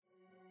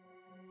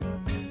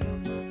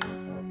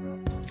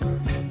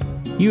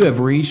You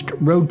have reached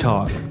Road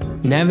Talk,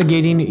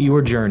 Navigating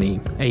Your Journey,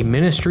 a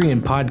ministry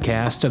and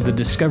podcast of the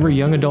Discover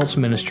Young Adults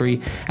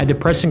Ministry at the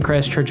Preston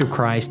Crest Church of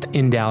Christ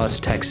in Dallas,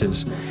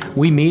 Texas.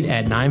 We meet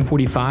at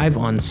 9:45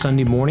 on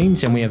Sunday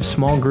mornings, and we have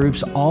small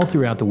groups all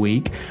throughout the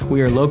week.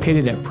 We are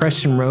located at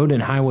Preston Road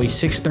and Highway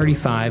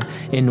 635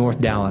 in North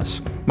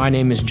Dallas. My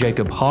name is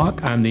Jacob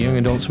Hawk. I'm the Young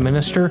Adults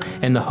Minister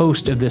and the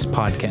host of this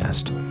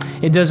podcast.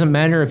 It doesn't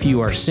matter if you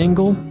are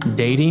single,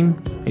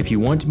 dating, if you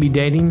want to be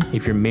dating,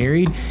 if you're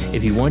married,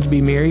 if you want to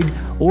be married,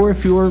 or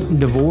if you're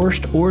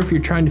divorced, or if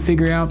you're trying to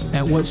figure out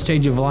at what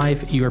stage of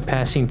life you are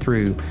passing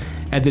through.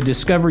 At the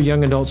Discover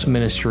Young Adults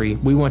Ministry,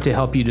 we want to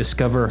help you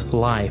discover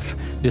life,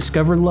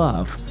 discover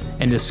love,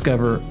 and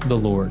discover the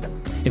Lord.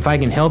 If I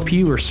can help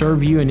you or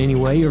serve you in any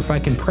way, or if I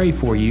can pray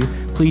for you,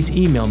 please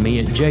email me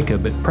at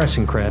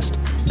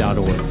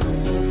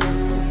jacob@pressoncrest.org.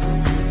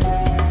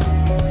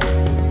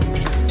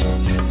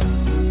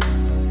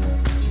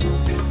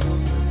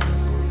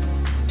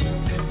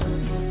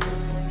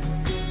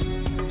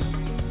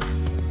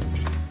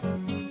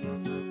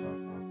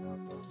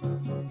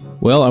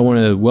 Well, I want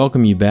to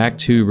welcome you back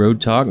to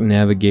Road Talk,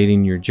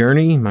 Navigating Your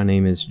Journey. My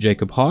name is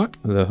Jacob Hawk,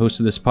 the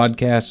host of this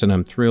podcast, and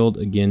I'm thrilled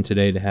again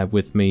today to have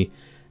with me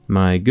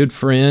my good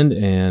friend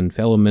and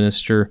fellow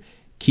minister,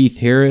 Keith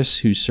Harris,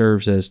 who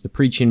serves as the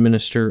preaching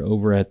minister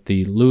over at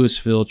the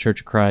Lewisville Church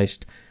of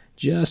Christ,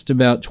 just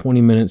about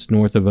 20 minutes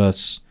north of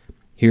us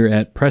here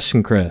at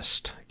Preston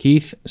Crest.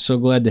 Keith, so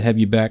glad to have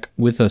you back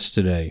with us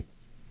today.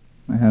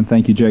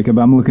 Thank you, Jacob.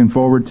 I'm looking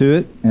forward to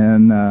it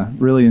and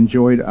really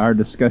enjoyed our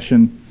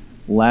discussion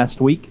last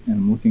week, and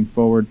I'm looking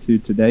forward to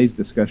today's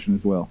discussion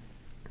as well.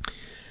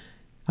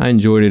 I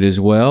enjoyed it as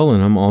well,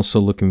 and I'm also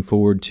looking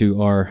forward to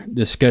our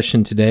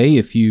discussion today.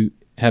 If you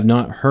have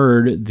not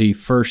heard the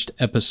first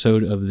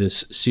episode of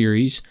this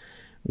series,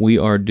 we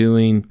are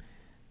doing,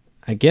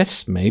 I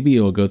guess maybe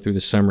it'll go through the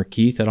summer,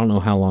 Keith. I don't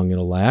know how long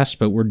it'll last,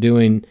 but we're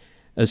doing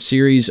a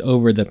series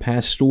over the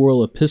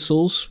pastoral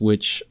epistles,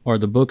 which are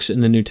the books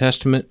in the New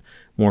Testament,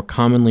 more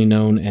commonly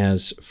known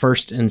as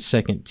 1st and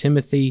 2nd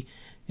Timothy,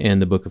 and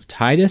the book of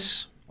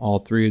Titus. All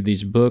three of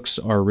these books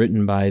are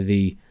written by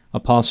the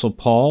Apostle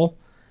Paul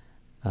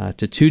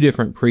to two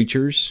different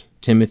preachers,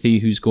 Timothy,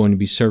 who's going to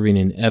be serving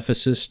in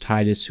Ephesus,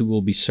 Titus, who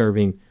will be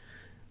serving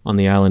on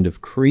the island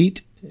of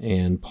Crete,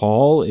 and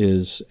Paul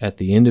is at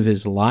the end of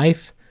his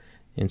life,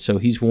 and so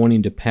he's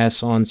wanting to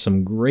pass on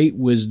some great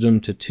wisdom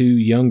to two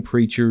young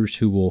preachers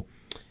who will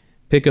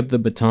pick up the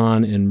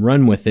baton and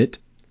run with it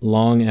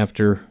long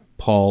after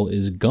Paul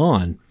is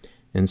gone.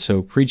 And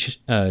so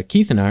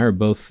Keith and I are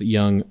both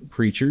young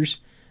preachers,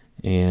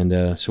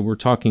 and so we're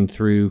talking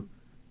through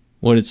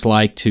what it's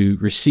like to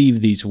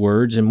receive these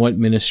words and what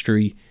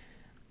ministry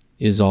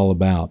is all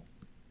about.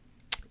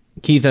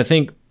 Keith, I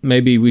think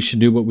maybe we should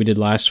do what we did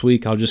last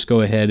week. I'll just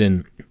go ahead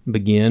and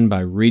begin by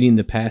reading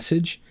the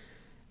passage,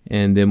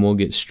 and then we'll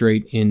get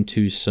straight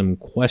into some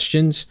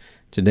questions.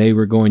 Today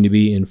we're going to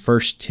be in 1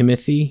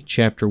 Timothy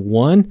chapter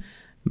 1,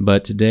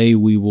 but today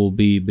we will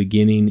be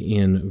beginning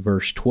in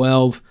verse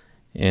 12,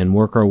 and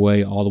work our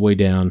way all the way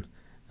down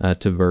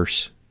to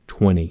verse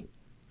 20.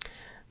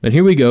 But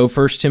here we go,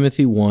 1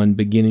 Timothy 1,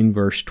 beginning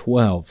verse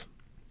 12.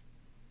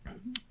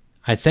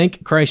 I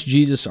thank Christ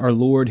Jesus our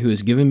Lord, who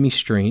has given me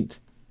strength,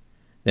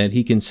 that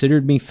he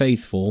considered me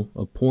faithful,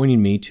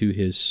 appointing me to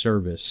his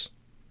service.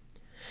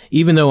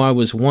 Even though I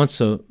was once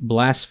a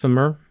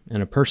blasphemer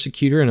and a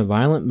persecutor and a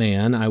violent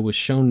man, I was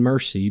shown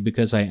mercy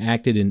because I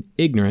acted in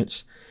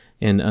ignorance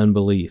and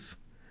unbelief.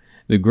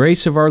 The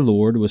grace of our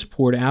Lord was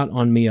poured out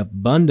on me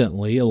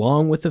abundantly,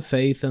 along with the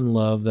faith and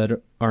love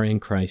that are in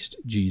Christ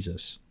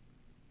Jesus.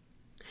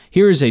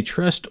 Here is a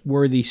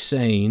trustworthy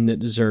saying that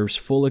deserves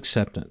full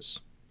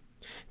acceptance.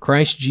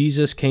 Christ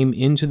Jesus came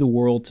into the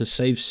world to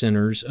save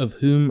sinners, of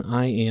whom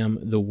I am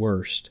the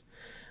worst.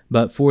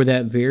 But for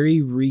that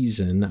very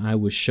reason I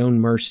was shown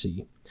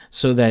mercy,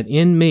 so that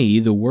in me,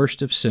 the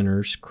worst of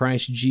sinners,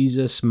 Christ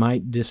Jesus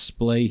might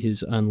display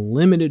his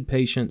unlimited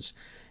patience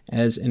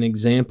as an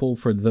example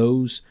for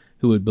those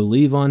who would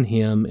believe on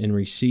him and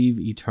receive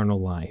eternal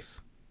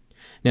life.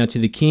 Now to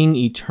the King,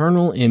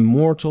 eternal,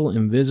 immortal,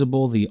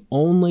 invisible, the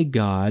only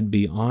God,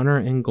 be honor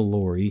and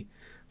glory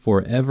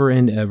forever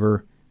and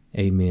ever.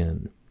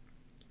 Amen.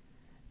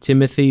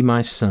 Timothy,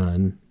 my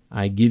son,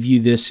 I give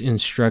you this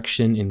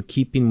instruction in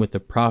keeping with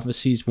the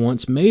prophecies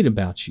once made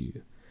about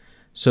you,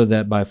 so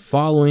that by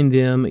following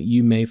them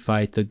you may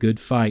fight the good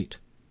fight,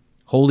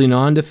 holding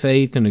on to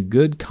faith and a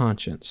good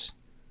conscience.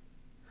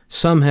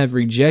 Some have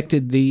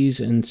rejected these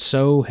and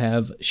so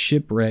have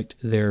shipwrecked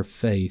their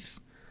faith.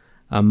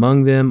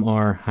 Among them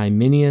are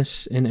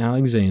Hymenaeus and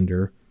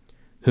Alexander,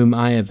 whom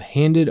I have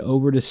handed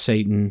over to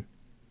Satan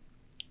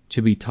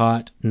to be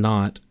taught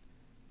not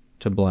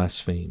to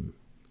blaspheme.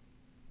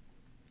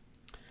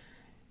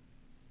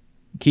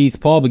 Keith,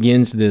 Paul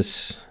begins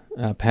this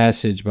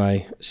passage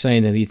by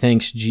saying that he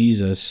thanks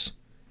Jesus,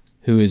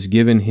 who has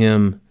given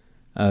him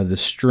the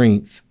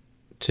strength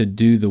to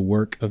do the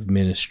work of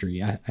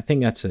ministry. I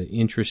think that's an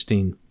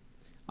interesting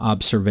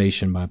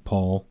observation by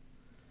Paul,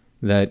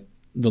 that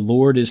the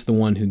Lord is the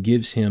one who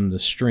gives him the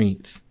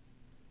strength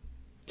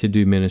to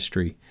do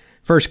ministry.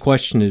 First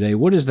question today,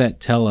 what does that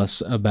tell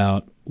us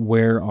about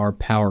where our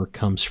power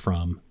comes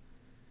from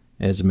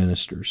as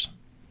ministers?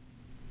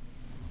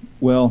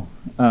 Well,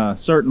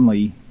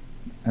 certainly,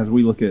 as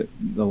we look at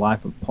the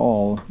life of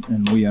Paul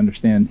and we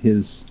understand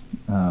his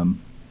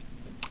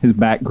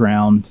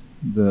background,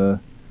 the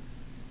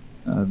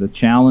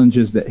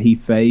challenges that he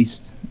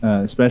faced,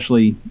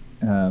 especially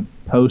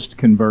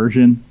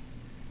post-conversion,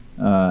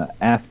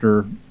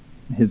 after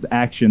his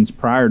actions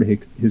prior to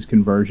his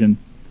conversion,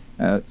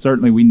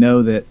 certainly we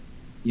know that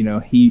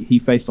he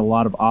faced a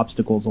lot of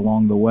obstacles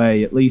along the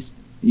way, at least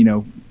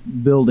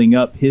building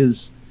up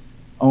his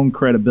own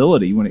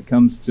credibility when it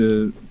comes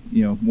to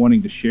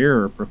wanting to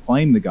share or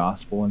proclaim the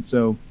gospel. And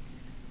so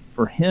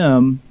for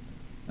him,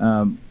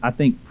 I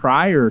think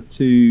prior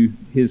to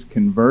his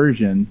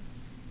conversion,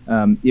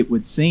 it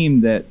would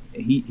seem that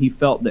he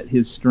felt that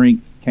his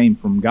strength came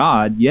from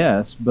God,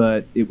 yes,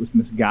 but it was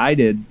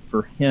misguided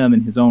for him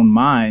in his own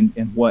mind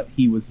and what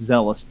he was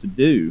zealous to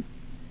do.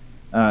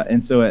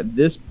 And so at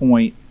this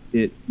point,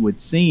 it would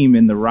seem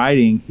in the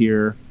writing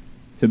here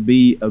to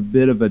be a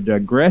bit of a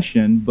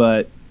digression,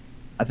 but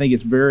I think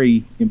it's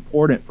very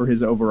important for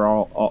his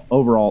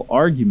overall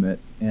argument.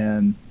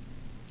 And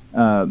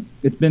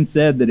it's been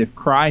said that if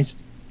Christ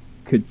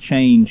could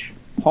change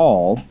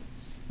Paul,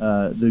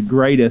 the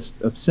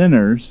greatest of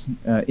sinners,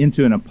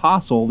 into an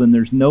apostle, then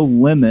there's no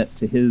limit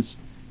to his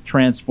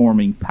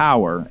transforming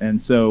power.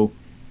 And so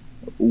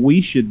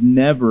we should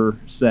never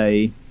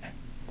say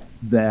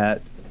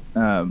that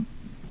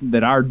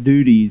that our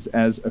duties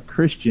as a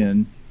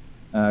Christian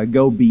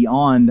go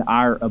beyond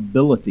our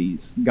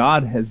abilities.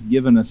 God has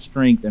given us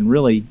strength, and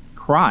really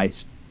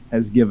Christ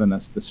has given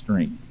us the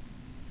strength.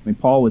 I mean,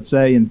 Paul would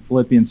say in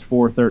Philippians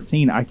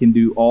 4:13, I can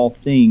do all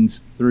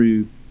things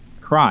through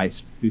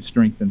Christ who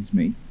strengthens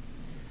me.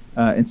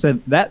 And so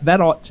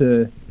that ought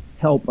to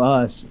help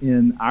us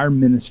in our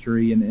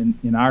ministry and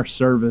in our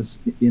service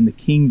in the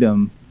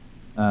kingdom,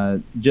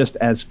 just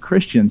as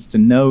Christians, to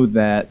know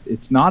that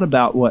it's not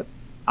about what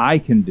I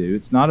can do,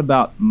 it's not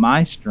about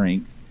my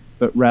strength,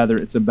 but rather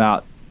it's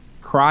about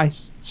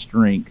Christ's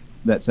strength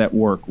that's at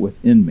work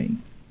within me.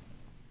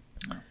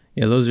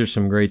 Yeah, those are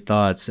some great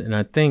thoughts. And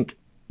I think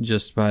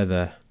just by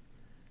the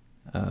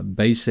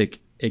basic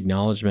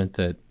acknowledgement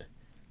that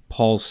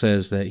Paul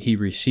says that he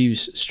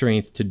receives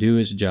strength to do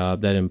his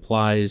job, that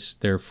implies,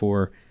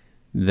 therefore,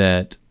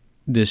 that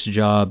this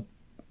job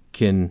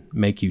can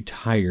make you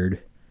tired,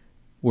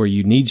 where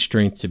you need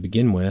strength to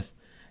begin with.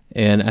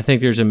 And I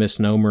think there's a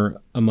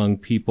misnomer among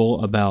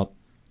people about,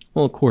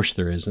 well, of course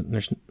there isn't.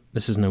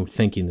 This is no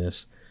thinking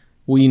this.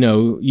 We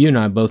know, you and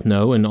I both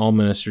know, and all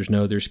ministers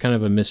know, there's kind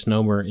of a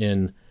misnomer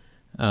in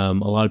a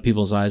lot of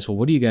people's eyes. Well,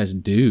 what do you guys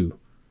do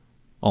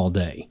all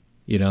day?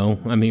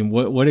 I mean,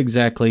 what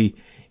exactly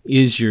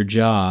is your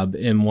job?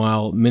 And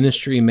while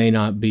ministry may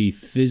not be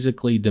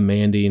physically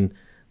demanding,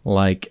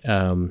 like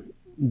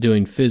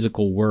doing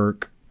physical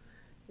work,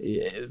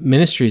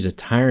 ministry is a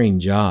tiring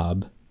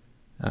job.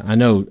 I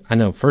know.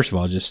 First of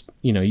all, just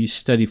you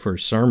study for a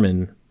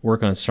sermon,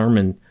 work on a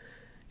sermon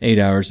 8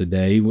 hours a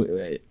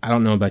day. I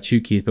don't know about you,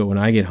 Keith, but when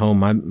I get home,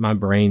 my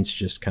brain's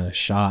just kind of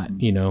shot.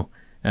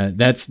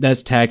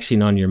 That's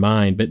taxing on your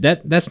mind. But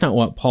that's not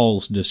what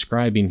Paul's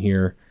describing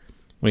here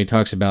when he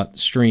talks about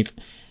strength.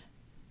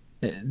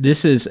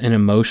 This is an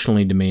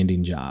emotionally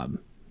demanding job.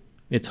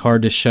 It's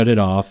hard to shut it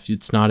off.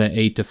 It's not an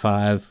 8 to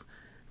 5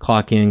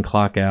 clock in,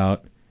 clock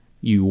out.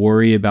 You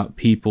worry about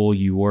people.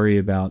 You worry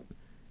about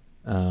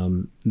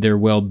their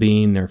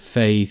well-being, their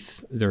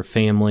faith, their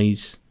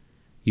families.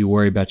 You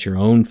worry about your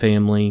own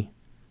family.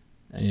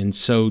 And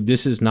so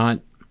this is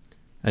not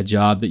a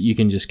job that you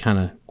can just kind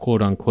of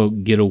quote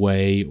unquote get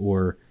away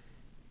or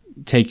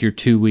take your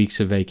 2 weeks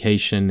of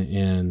vacation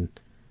and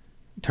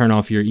turn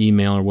off your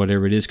email or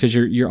whatever it is, because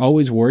you're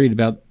always worried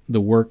about the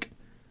work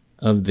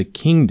of the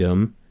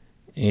kingdom.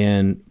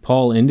 And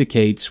Paul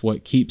indicates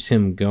what keeps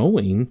him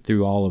going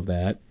through all of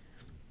that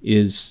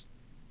is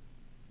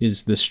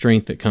the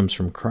strength that comes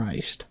from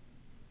Christ.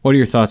 What are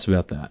your thoughts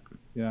about that?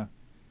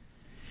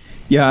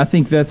 Yeah, I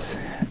think that's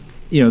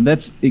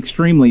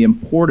extremely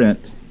important,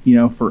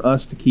 for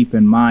us to keep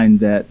in mind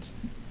that,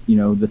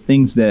 the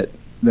things that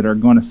are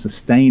going to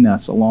sustain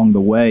us along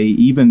the way,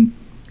 even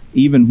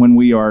when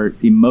we are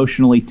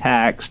emotionally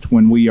taxed,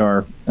 when we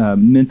are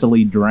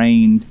mentally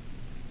drained,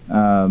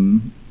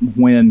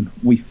 when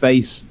we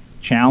face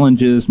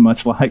challenges,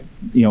 much like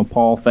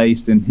Paul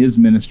faced in his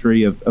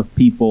ministry of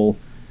people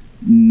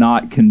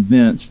not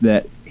convinced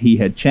that he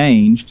had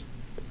changed.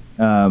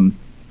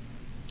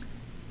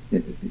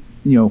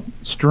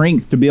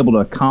 Strength to be able to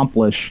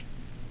accomplish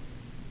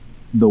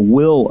the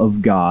will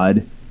of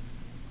God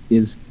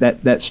is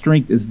that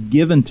strength is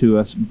given to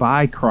us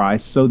by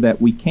Christ so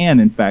that we can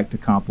in fact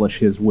accomplish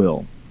his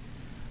will.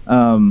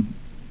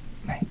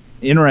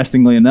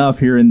 Interestingly enough,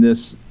 here in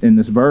this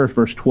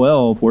verse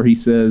 12, where he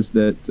says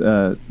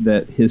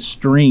that his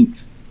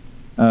strength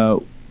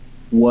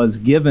was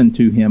given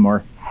to him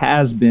or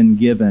has been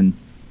given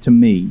to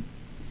me,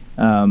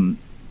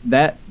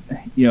 that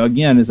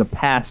again is a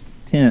past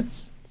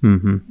tense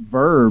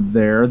verb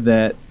there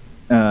that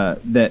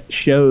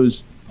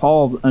shows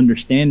Paul's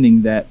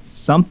understanding that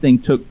something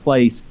took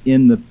place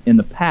in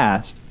the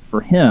past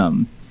for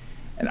him,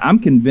 and I'm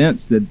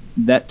convinced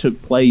that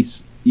took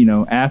place,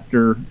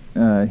 after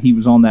he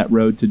was on that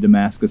road to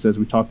Damascus, as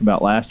we talked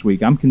about last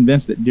week. I'm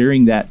convinced that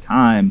during that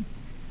time,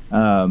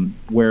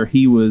 where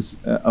he was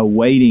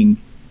awaiting,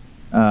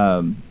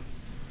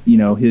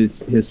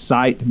 his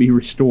sight to be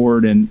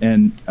restored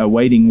and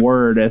awaiting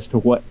word as to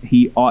what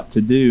he ought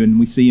to do, and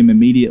we see him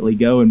immediately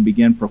go and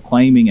begin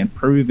proclaiming and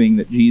proving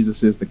that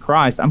Jesus is the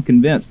Christ. I'm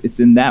convinced it's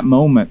in that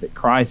moment that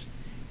Christ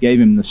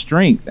gave him the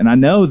strength. And I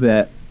know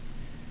that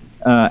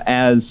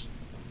as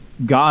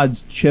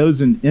God's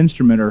chosen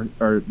instrument,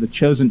 or the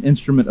chosen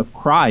instrument of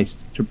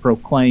Christ to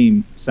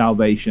proclaim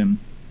salvation,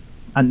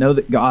 I know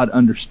that God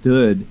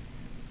understood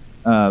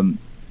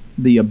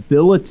the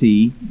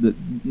ability,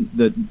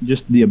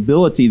 the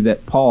ability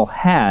that Paul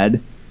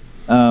had,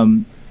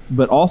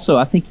 but also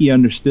I think he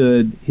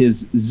understood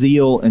his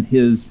zeal and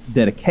his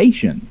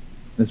dedication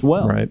as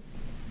well. Right.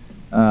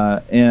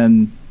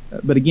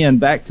 But again,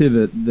 back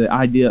to the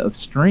idea of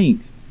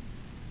strength.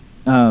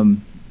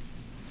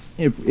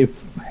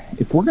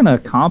 If we're going to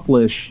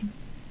accomplish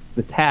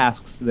the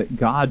tasks that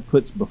God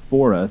puts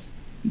before us,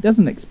 He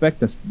doesn't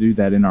expect us to do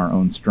that in our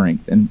own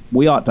strength, and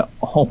we ought to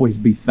always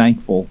be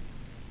thankful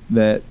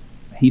that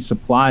He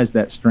supplies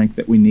that strength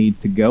that we need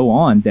to go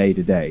on day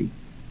to day,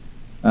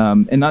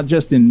 and not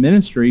just in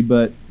ministry,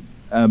 but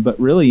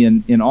really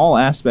in all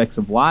aspects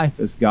of life,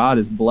 as God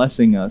is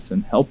blessing us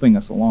and helping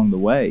us along the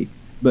way.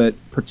 But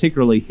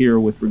particularly here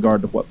with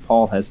regard to what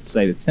Paul has to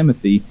say to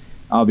Timothy,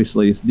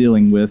 obviously it's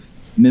dealing with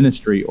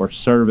ministry or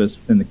service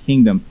within the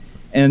kingdom.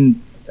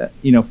 And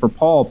for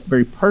Paul,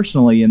 very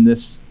personally, in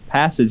this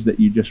passage that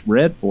you just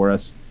read for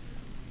us,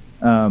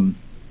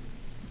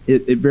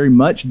 it very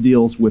much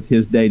deals with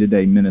his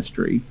day-to-day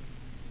ministry.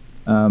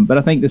 But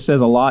I think this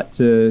says a lot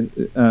to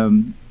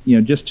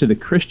just to the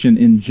Christian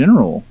in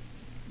general,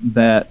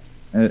 that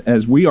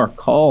as we are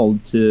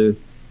called to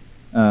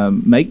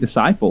make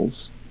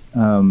disciples,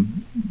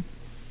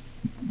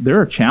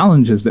 there are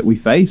challenges that we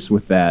face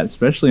with that,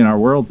 especially in our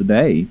world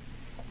today,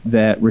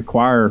 that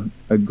require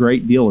a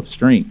great deal of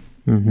strength.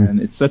 Mm-hmm.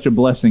 And it's such a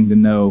blessing to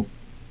know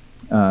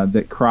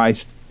that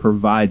Christ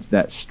provides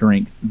that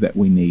strength that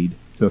we need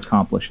to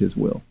accomplish His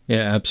will.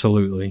 Yeah,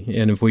 absolutely.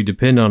 And if we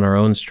depend on our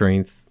own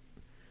strength,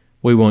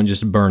 we won't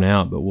just burn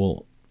out, but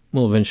we'll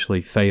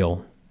eventually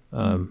fail,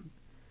 and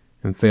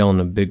fail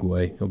in a big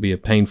way. It'll be a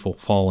painful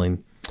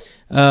falling.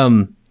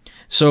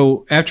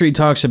 So after he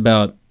talks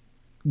about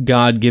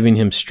God giving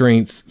him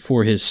strength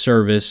for his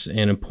service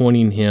and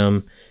appointing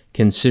him,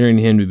 considering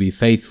him to be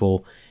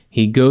faithful,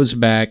 he goes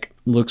back,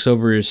 looks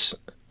over his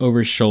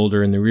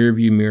shoulder in the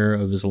rearview mirror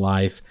of his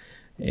life,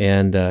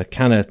 and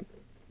kind of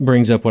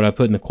brings up what I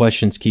put in the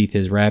questions, Keith,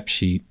 his rap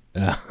sheet.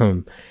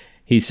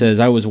 He says,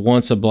 "I was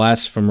once a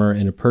blasphemer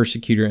and a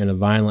persecutor and a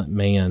violent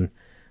man,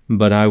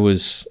 but I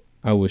was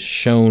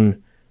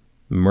shown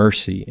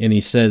mercy." And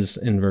he says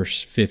in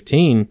verse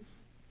 15,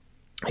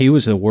 he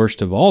was the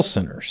worst of all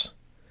sinners.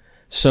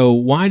 So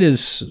why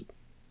does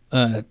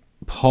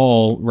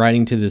Paul,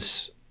 writing to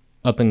this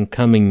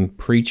up-and-coming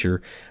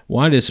preacher,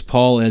 why does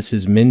Paul, as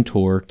his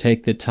mentor,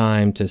 take the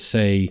time to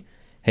say,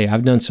 hey,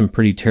 I've done some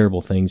pretty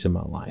terrible things in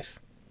my life?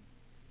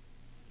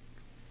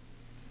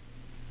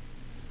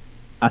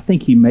 I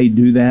think he may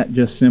do that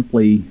just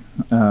simply,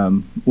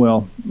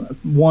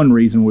 one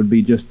reason would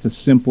be just to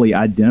simply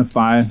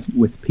identify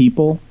with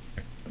people.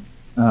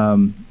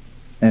 And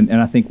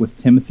I think with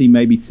Timothy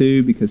maybe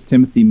too, because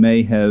Timothy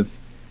may have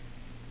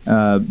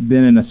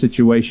been in a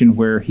situation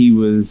where he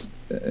was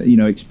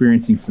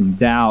experiencing some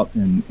doubt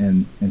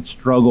and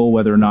struggle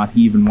whether or not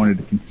he even wanted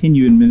to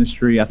continue in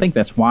ministry. I think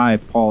that's why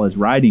Paul is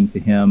writing to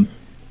him,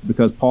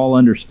 because Paul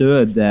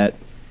understood that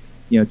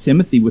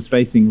Timothy was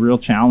facing real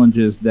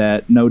challenges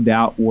that no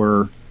doubt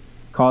were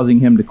causing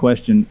him to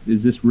question,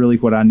 is this really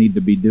what I need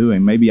to be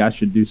doing? Maybe I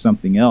should do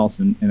something else.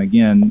 And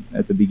again,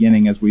 at the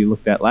beginning, as we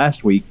looked at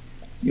last week,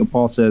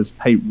 Paul says,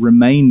 hey,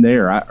 remain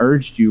there. I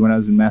urged you when I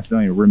was in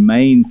Macedonia,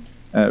 remain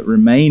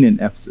in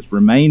Ephesus,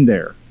 remain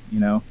there,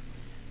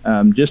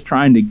 just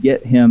trying to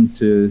get him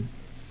to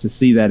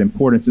see that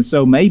importance. And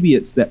so maybe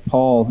it's that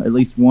Paul, at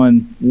least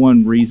one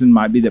reason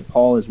might be that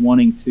Paul is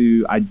wanting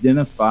to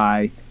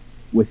identify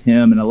with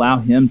him and allow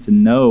him to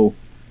know,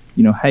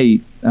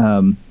 hey,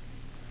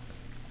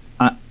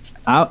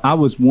 I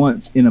was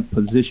once in a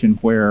position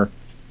where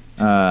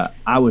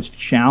I was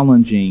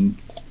challenging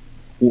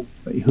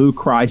who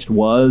Christ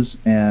was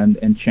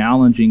and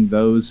challenging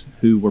those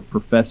who were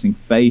professing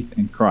faith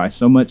in Christ,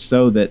 so much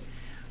so that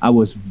I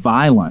was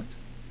violent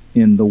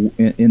in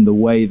the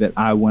way that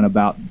I went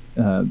about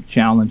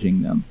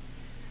challenging them,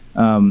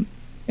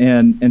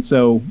 and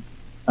so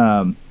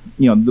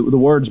the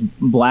words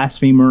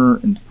blasphemer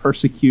and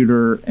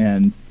persecutor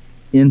and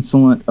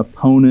insolent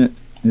opponent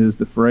is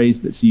the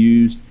phrase that's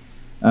used.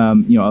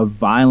 A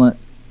violent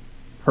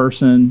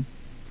person.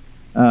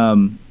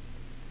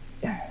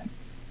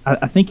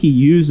 I think he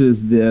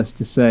uses this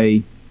to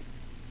say,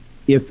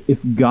 if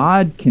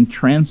God can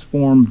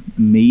transform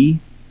me,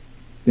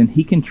 then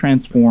he can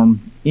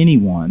transform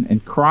anyone.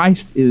 And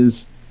Christ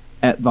is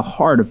at the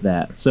heart of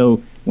that.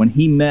 So when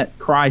he met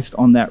Christ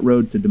on that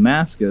road to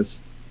Damascus,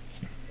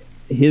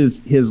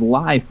 his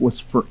life was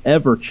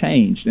forever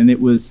changed. And it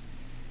was,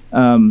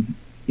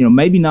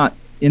 maybe not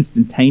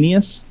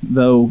instantaneous,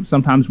 though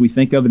sometimes we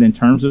think of it in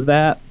terms of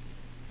that.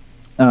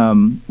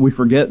 We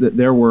forget that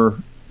there were,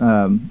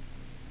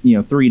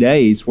 3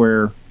 days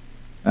where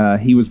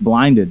he was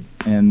blinded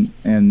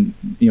and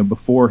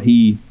before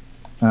he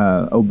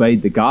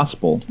obeyed the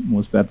gospel and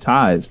was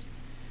baptized.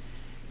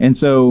 And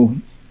so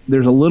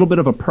there's a little bit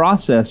of a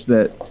process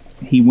that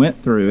he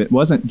went through. It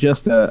wasn't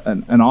just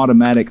an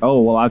automatic,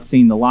 oh, well, I've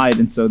seen the light,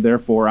 and so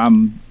therefore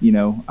I'm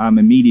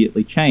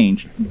immediately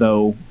changed,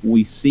 though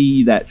we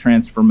see that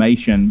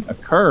transformation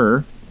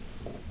occur,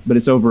 but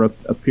it's over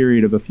a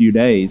period of a few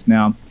days.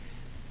 Now,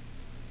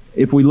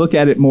 if we look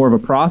at it more of a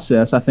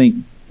process, I think,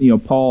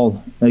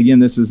 Paul, again,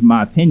 this is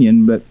my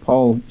opinion, but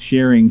Paul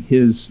sharing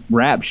his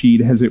rap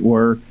sheet, as it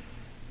were,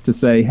 to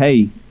say,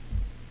 hey,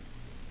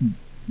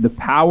 the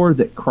power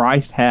that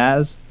Christ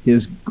has,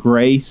 his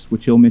grace,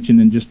 which he'll mention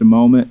in just a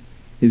moment,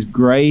 his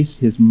grace,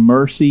 his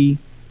mercy,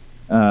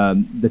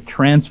 the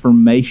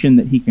transformation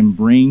that he can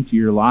bring to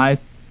your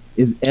life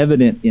is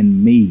evident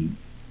in me.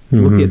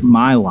 Mm-hmm. Look at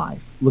my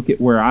life. Look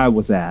at where I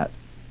was at.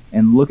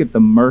 And look at the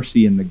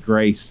mercy and the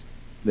grace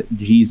that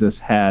Jesus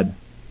had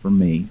for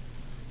me.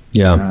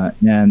 Yeah.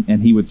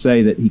 And he would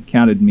say that he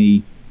counted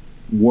me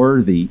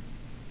worthy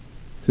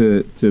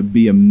to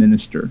be a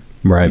minister,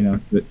 right?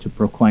 To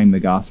proclaim the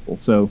gospel.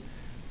 So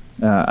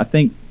I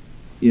think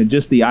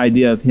just the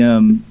idea of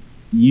him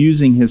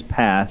using his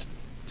past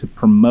to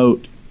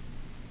promote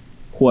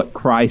what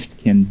Christ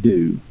can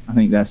do, I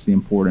think that's the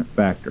important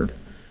factor.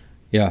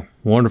 Yeah,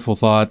 wonderful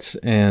thoughts.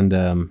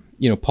 And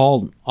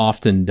Paul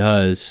often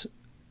does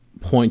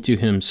point to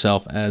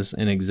himself as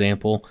an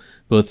example,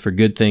 both for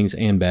good things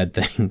and bad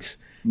things.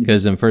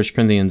 Because in 1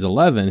 Corinthians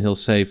 11, he'll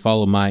say,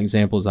 follow my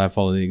example as I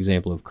follow the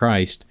example of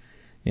Christ.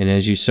 And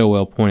as you so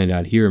well pointed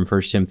out here in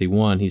 1 Timothy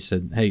 1, he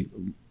said, hey,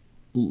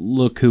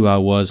 look who I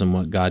was and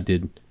what God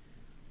did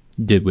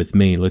with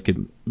me. Look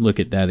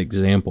at that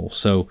example.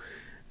 So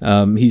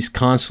he's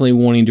constantly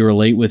wanting to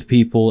relate with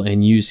people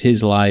and use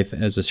his life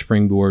as a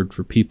springboard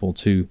for people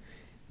to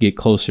get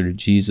closer to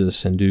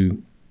Jesus and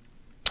do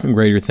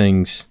greater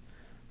things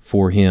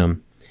for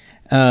him.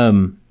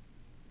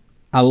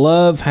 I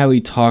love how he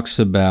talks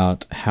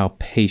about how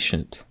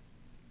patient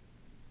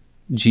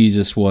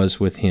Jesus was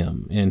with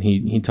him. And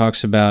he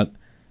talks about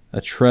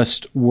a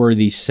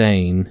trustworthy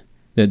saying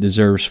that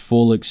deserves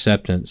full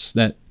acceptance.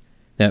 That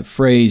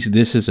phrase,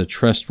 this is a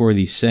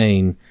trustworthy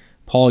saying,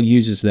 Paul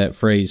uses that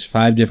phrase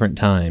 5 different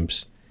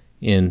times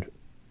in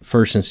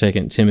 1st and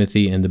 2nd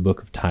Timothy and the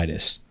book of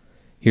Titus.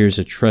 Here's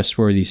a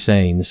trustworthy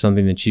saying,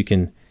 something that you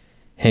can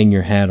hang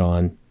your hat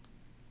on.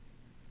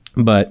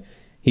 But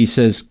he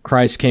says,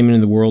 Christ came into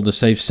the world to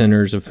save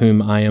sinners, of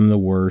whom I am the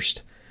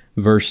worst.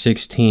 Verse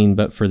 16,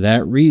 but for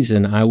that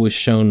reason I was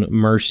shown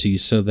mercy,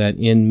 so that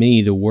in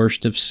me, the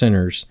worst of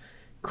sinners,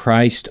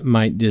 Christ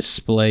might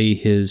display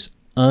his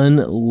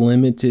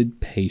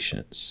unlimited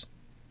patience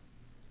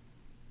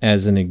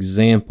as an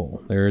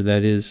example. There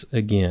that is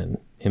again,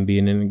 him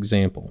being an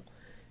example.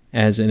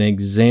 As an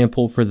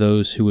example for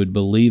those who would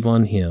believe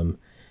on him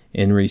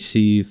and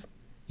receive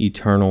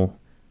eternal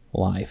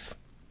life.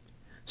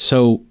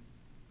 So,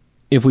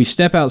 if we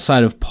step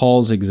outside of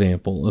Paul's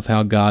example of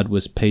how God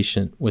was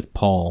patient with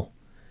Paul,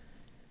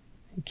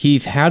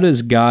 Keith, how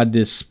does God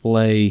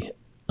display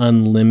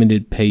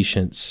unlimited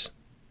patience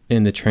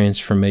in the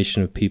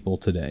transformation of people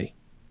today?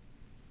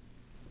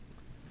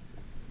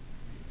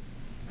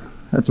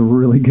 That's a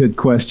really good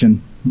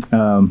question.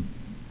 God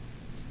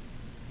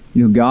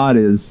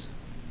is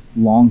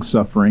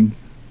long-suffering.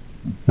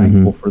 I'm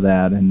thankful for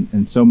that.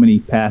 And so many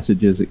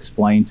passages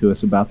explain to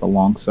us about the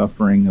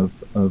long-suffering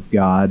of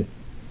God.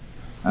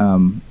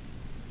 And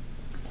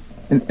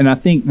I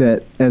think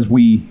that as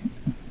we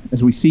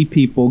see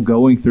people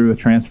going through a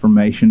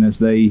transformation, as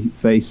they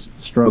face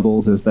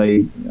struggles, as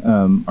they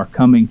are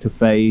coming to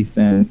faith,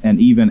 and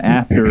even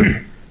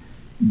after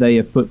they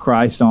have put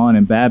Christ on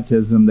in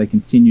baptism, they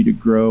continue to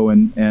grow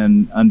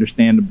and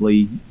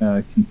understandably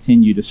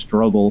continue to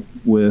struggle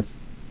with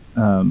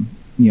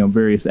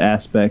various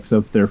aspects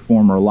of their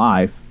former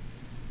life.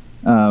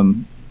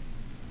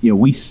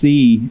 We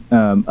see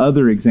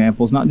other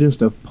examples, not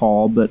just of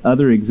Paul, but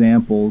other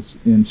examples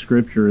in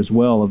Scripture as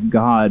well of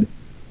God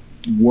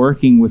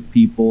working with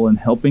people and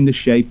helping to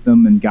shape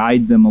them and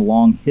guide them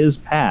along his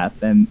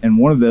path. And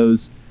one of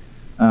those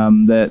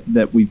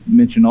that we've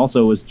mentioned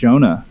also was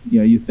Jonah.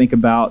 You think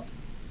about,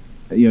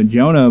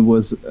 Jonah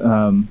was,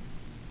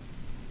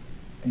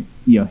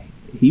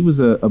 he was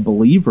a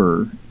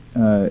believer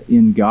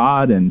in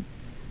God and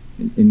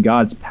in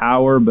God's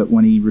power, but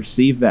when he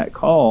received that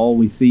call,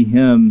 we see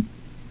him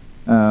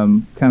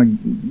going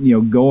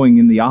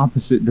in the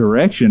opposite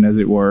direction, as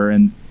it were,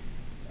 and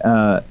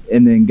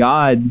then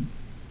God,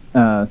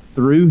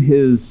 through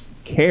his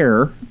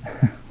care,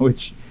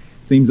 which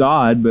seems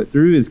odd, but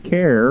through his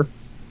care,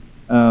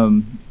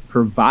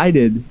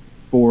 provided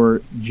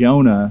for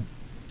Jonah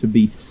to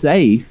be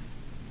safe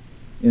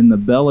in the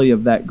belly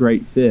of that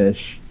great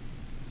fish,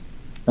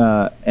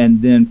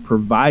 and then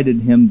provided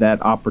him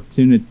that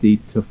opportunity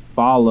to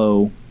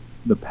follow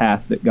the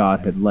path that God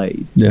had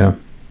laid. Yeah.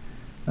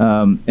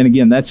 And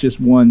again, that's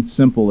just one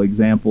simple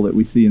example that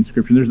we see in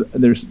Scripture.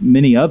 There's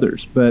many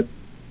others, but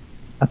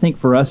I think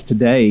for us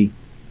today,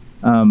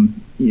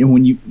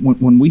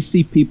 when we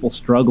see people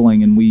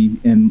struggling and we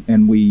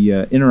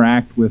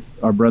interact with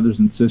our brothers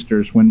and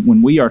sisters,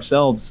 when we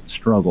ourselves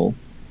struggle,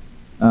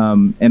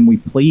 and we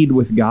plead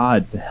with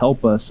God to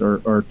help us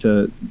or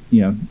to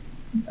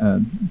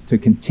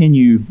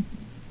continue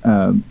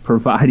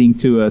providing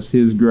to us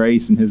His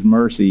grace and His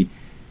mercy,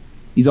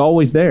 He's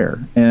always there.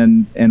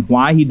 And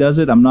why He does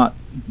it, I'm not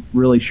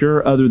really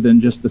sure, other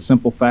than just the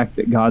simple fact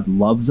that God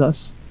loves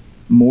us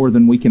more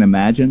than we can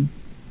imagine.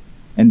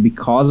 And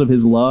because of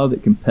His love,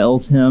 it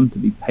compels Him to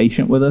be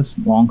patient with us,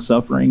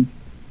 long-suffering.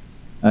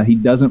 He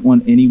doesn't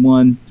want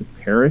anyone to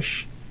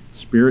perish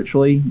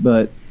spiritually,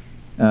 but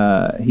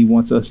He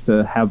wants us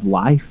to have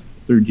life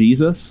through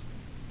Jesus.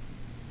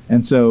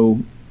 And so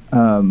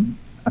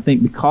I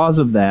think because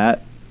of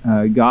that,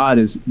 God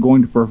is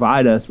going to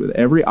provide us with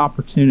every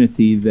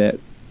opportunity that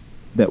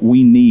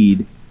we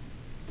need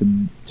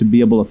to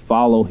be able to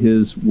follow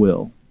His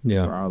will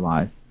for our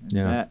life. And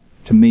that,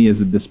 to me,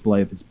 is a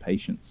display of His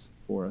patience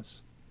for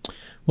us.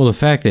 Well, the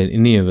fact that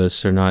any of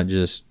us are not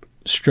just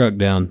struck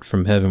down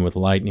from heaven with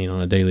lightning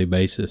on a daily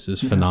basis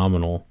is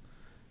phenomenal.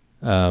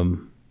 How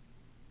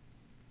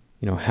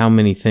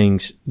many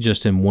things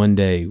just in one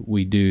day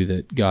we do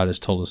that God has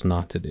told us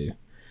not to do.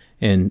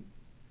 And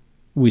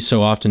we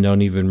so often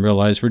don't even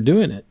realize we're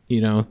doing it.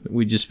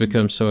 We just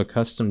become so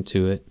accustomed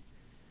to it.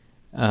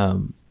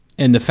 And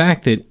the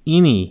fact that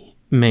any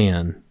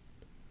man,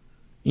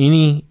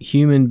 any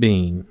human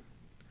being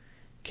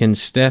can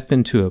step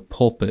into a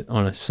pulpit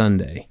on a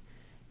Sunday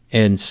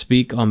and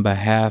speak on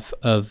behalf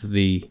of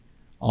the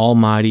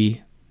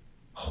almighty,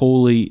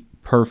 holy,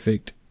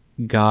 perfect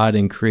God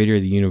and creator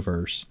of the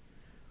universe,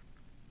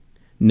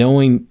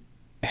 knowing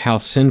how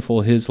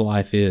sinful his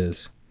life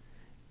is,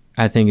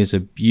 I think is a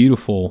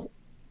beautiful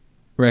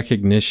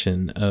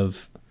recognition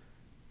of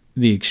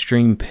the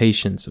extreme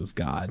patience of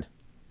God.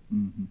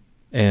 Mm-hmm.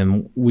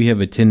 And we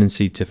have a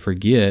tendency to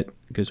forget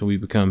because we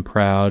become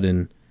proud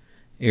and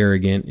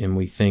arrogant, and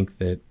we think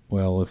that,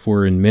 well, if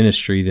we're in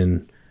ministry,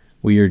 then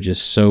we are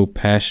just so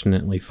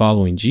passionately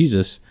following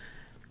Jesus.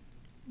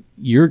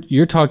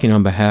 You're talking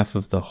on behalf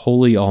of the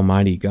holy,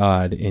 almighty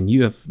God, and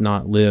you have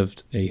not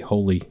lived a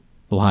holy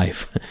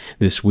life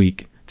this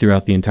week,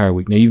 throughout the entire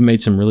week. Now, you've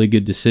made some really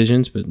good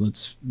decisions, but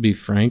let's be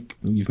frank,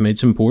 you've made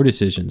some poor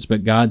decisions,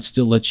 but God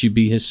still lets you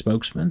be His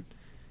spokesman.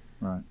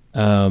 Right.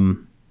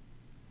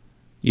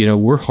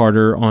 We're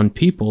harder on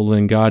people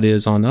than God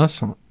is on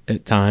us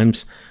at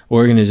times.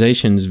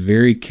 Organizations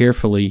very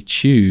carefully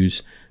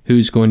choose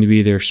who's going to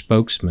be their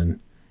spokesman,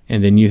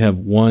 and then you have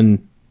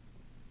one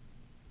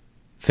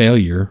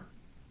failure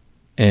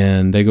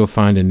and they go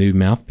find a new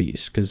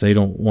mouthpiece because they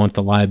don't want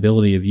the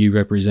liability of you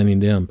representing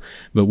them.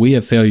 But we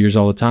have failures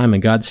all the time,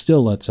 and God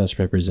still lets us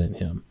represent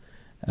Him.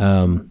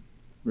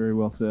 Very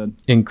well said.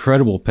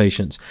 Incredible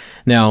patience.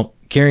 Now,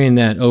 carrying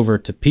that over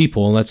to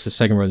people, and that's the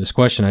second part of this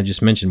question I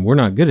just mentioned, we're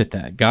not good at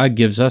that. God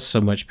gives us so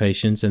much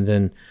patience, and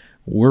then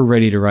we're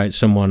ready to write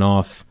someone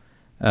off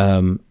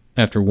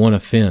after one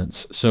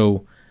offense.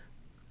 So,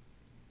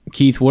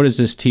 Keith, what does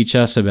this teach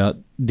us about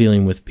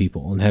dealing with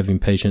people and having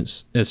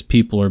patience as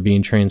people are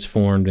being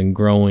transformed and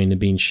growing and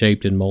being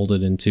shaped and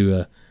molded into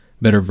a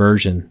better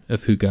version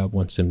of who God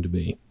wants them to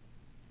be?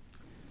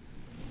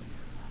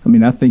 I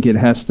mean, I think it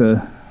has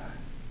to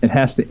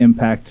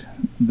impact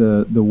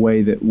the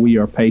way that we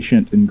are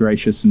patient and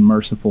gracious and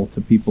merciful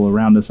to people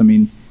around us. I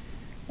mean,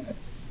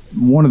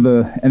 one of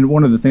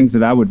the things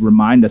that I would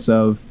remind us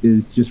of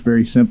is just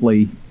very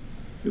simply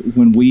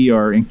when we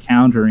are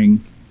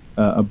encountering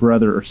a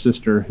brother or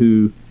sister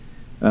who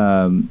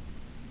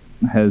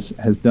has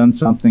done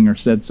something or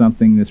said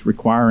something that's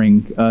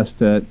requiring us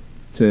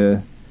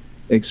to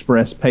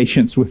express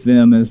patience with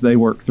them as they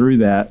work through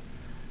that.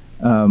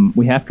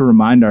 We have to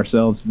remind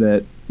ourselves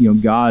that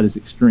God is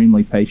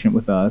extremely patient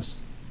with us.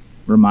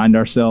 Remind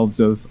ourselves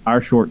of our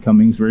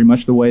shortcomings, very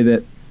much the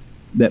way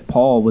that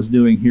Paul was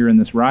doing here in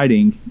this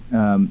writing.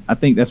 I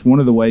think that's one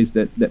of the ways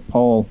that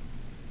Paul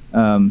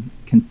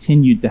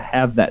continued to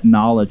have that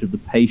knowledge of the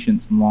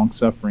patience and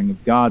long-suffering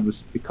of God,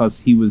 was because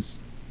he was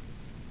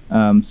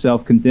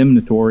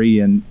self-condemnatory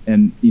and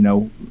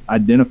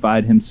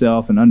identified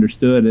himself and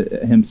understood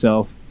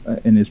himself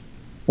in his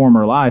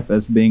former life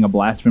as being a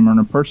blasphemer and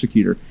a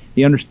persecutor.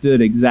 He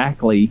understood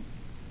exactly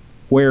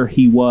where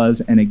he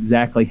was and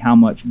exactly how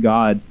much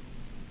God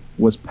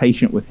was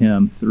patient with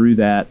him through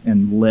that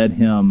and led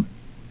him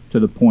to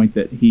the point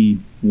that He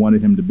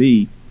wanted him to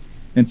be.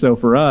 And so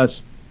for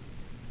us,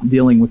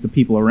 dealing with the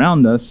people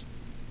around us,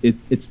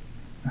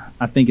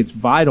 I think it's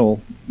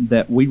vital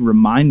that we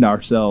remind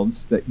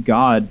ourselves that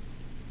God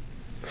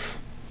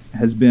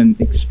has been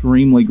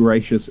extremely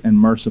gracious and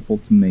merciful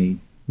to me.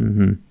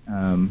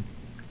 I'm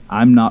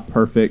not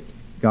perfect.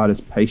 God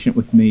is patient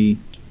with me.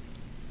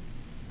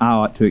 I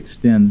ought to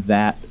extend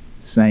that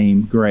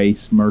same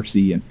grace,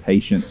 mercy, and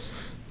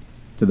patience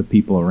to the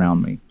people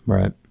around me.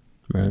 Right.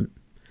 And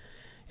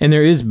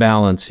there is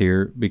balance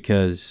here,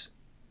 because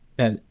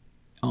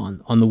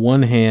on the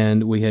one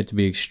hand, we had to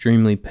be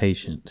extremely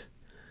patient.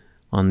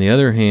 On the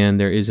other hand,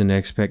 there is an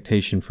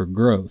expectation for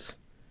growth.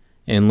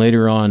 And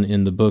later on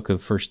in the book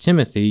of 1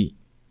 Timothy,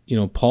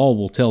 Paul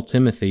will tell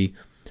Timothy,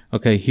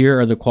 okay, here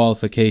are the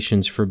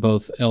qualifications for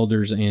both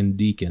elders and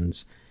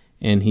deacons.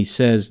 And he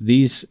says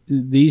these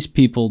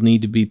people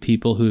need to be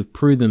people who have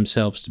proved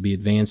themselves to be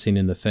advancing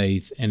in the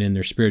faith and in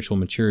their spiritual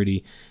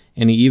maturity.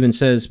 And he even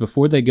says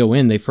before they go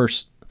in, they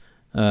first,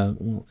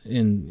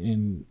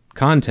 in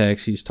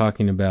context, he's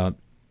talking about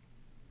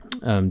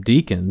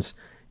deacons.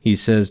 He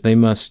says they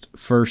must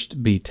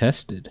first be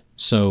tested.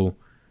 So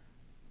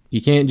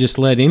you can't just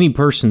let any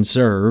person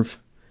serve.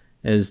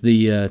 As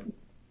the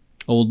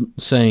old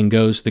saying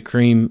goes, the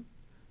cream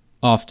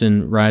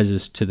often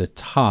rises to the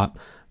top,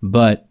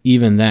 but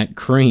even that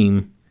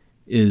cream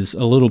is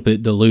a little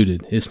bit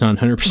diluted. It's not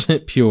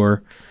 100%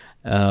 pure.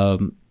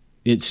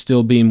 It's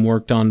still being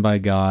worked on by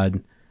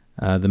God.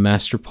 The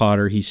master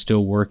potter, he's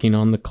still working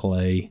on the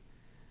clay.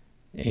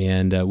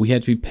 And we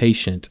have to be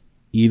patient,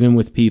 even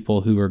with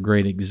people who are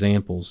great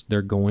examples.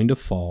 They're going to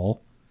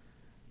fall.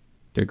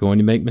 They're going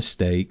to make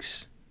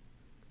mistakes.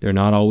 They're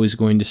not always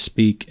going to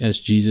speak as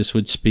Jesus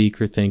would speak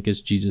or think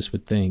as Jesus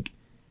would think.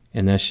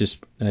 And that's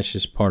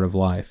just part of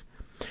life.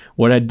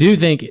 What I do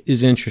think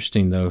is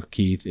interesting, though,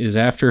 Keith, is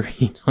after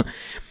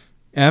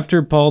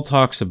Paul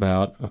talks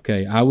about,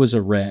 okay, I was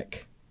a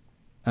wreck.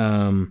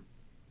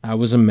 I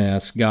was a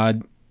mess.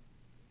 God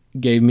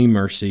gave me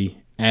mercy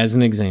as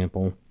an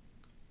example.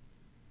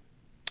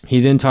 He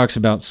then talks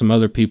about some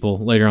other people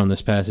later on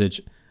this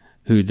passage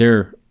who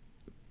they're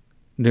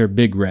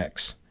big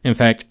wrecks. In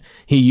fact,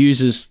 he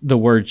uses the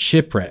word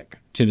shipwreck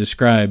to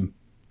describe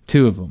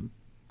two of them,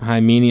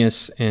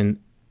 Hymenaeus and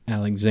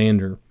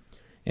Alexander.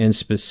 And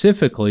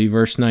specifically,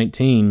 verse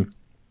 19,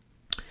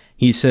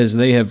 he says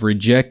they have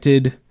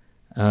rejected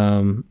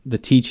the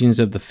teachings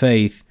of the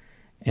faith,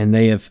 and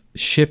they have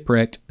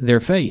shipwrecked their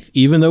faith.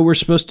 Even though we're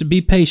supposed to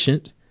be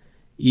patient,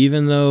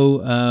 even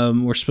though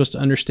we're supposed to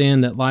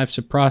understand that life's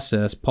a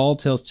process, Paul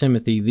tells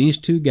Timothy these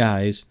two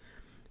guys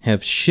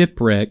have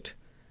shipwrecked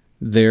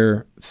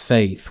their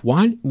faith.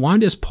 Why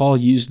does Paul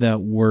use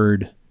that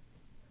word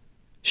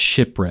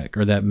shipwreck,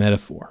 or that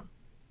metaphor?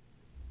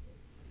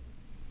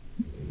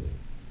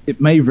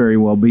 It may very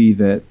well be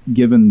that,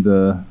 given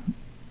the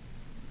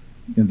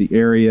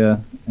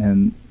area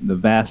and the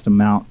vast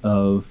amount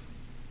of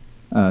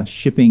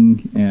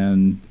shipping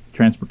and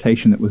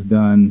transportation that was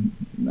done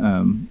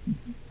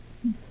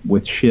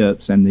with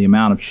ships, and the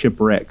amount of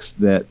shipwrecks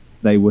that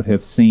they would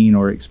have seen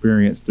or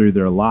experienced through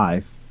their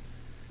life,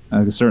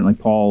 because certainly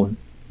Paul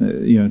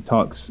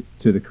talks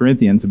to the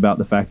Corinthians about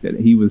the fact that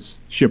he was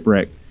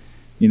shipwrecked,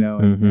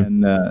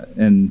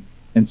 and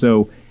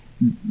so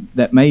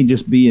that may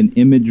just be an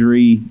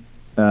imagery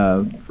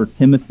for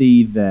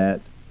Timothy that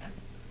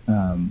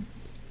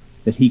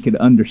he could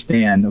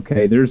understand.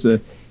 Okay, there's a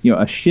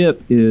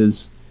ship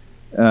is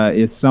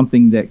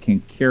something that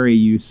can carry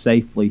you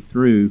safely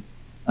through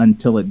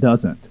until it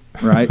doesn't,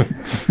 right?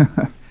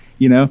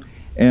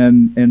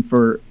 And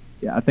for,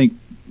 I think,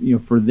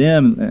 for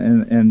them,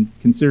 and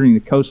considering the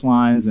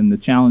coastlines and the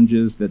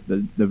challenges that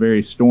the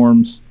various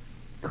storms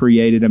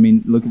created. I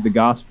mean, look at the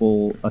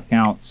gospel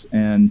accounts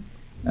and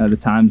the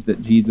times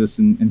that Jesus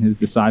and his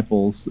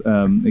disciples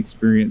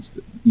experienced,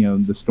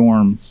 the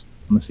storms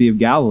on the Sea of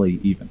Galilee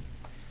even.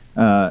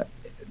 The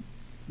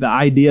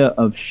idea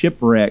of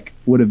shipwreck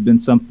would have been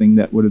something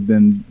that would have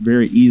been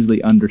very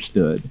easily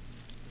understood.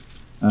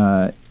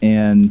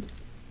 And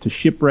to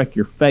shipwreck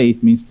your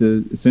faith means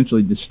to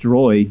essentially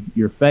destroy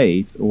your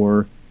faith,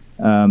 or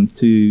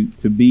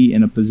to be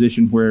in a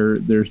position where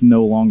there's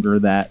no longer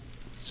that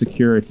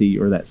security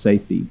or that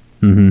safety.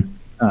 Mm-hmm.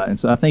 And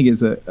so I think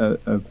it's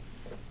a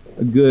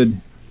good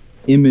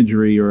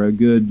imagery, or a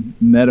good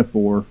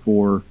metaphor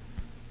for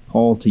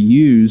Paul to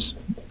use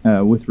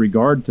with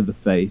regard to the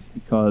faith,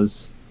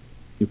 because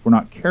if we're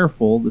not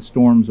careful, the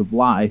storms of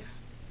life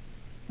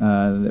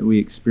that we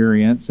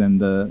experience,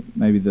 and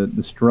maybe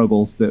the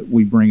struggles that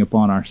we bring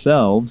upon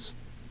ourselves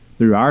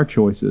through our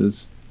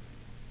choices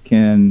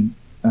can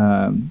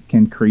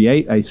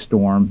create a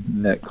storm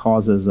that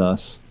causes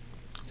us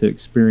to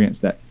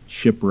experience that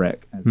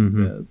shipwreck, as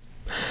mm-hmm. it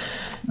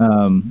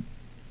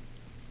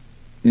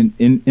says.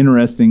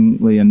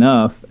 Interestingly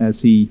enough,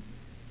 as he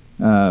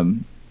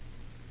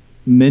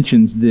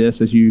mentions this,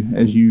 as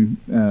you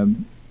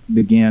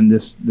began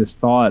this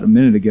thought a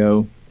minute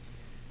ago,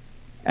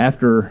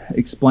 after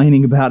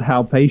explaining about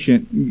how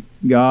patient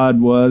God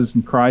was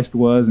and Christ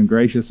was and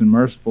gracious and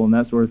merciful and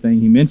that sort of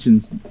thing, he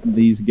mentions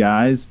these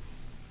guys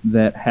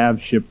that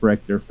have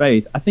shipwrecked their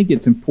faith. I think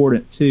it's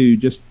important too,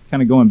 just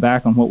kind of going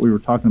back on what we were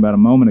talking about a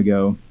moment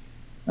ago,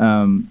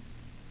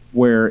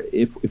 where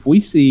if we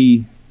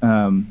see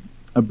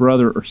a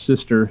brother or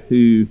sister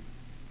who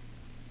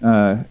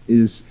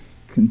is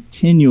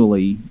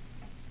continually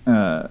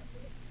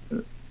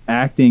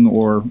acting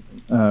or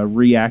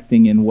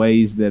reacting in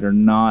ways that are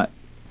not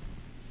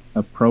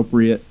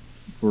appropriate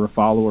for a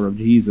follower of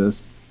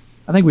Jesus,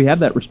 I think we have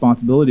that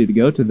responsibility to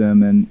go to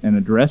them and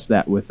address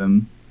that with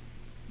them.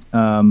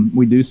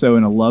 We do so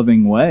in a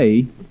loving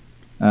way,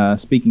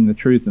 speaking the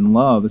truth in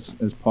love,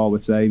 as Paul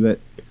would say. But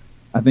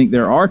I think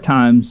there are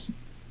times,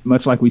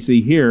 much like we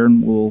see here,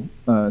 and we'll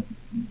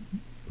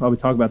probably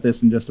talk about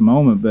this in just a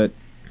moment, but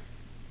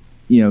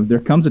there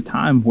comes a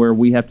time where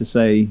we have to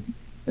say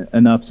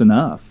enough's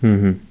enough,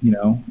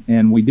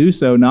 and we do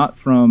so not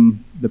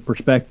from the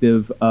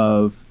perspective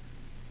of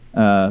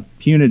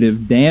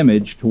punitive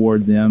damage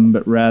toward them,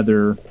 but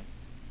rather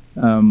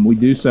we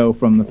do so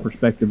from the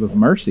perspective of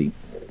mercy.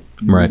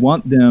 Right. We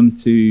want them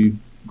to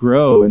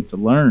grow and to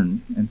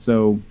learn. And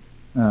so,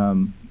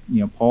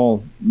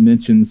 Paul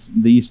mentions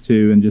these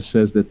two and just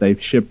says that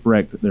they've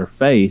shipwrecked their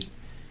faith,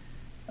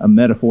 a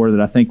metaphor that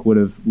I think would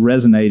have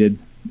resonated,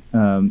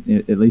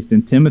 at least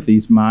in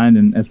Timothy's mind,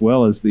 and as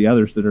well as the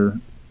others that are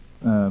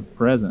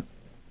present.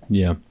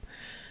 Yeah. A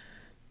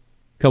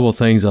couple of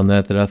things on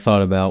that I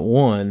thought about.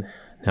 One,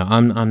 now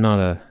I'm not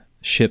a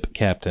ship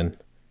captain.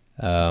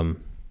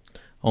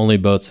 Only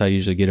boats I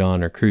usually get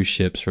on are cruise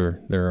ships,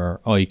 or there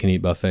are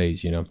all-you-can-eat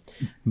buffets,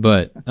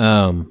 But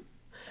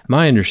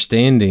my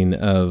understanding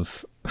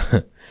of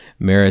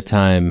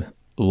maritime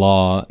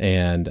law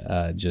and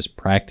just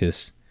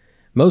practice,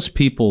 most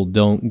people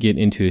don't get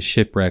into a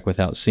shipwreck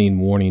without seeing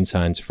warning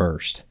signs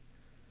first.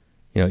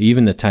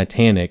 Even the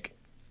Titanic,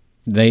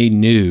 they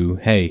knew,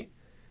 hey,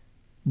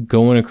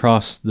 going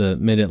across the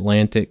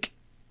mid-Atlantic,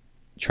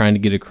 trying to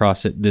get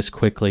across it this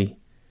quickly,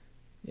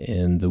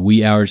 in the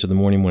wee hours of the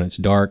morning when it's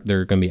dark,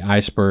 there are going to be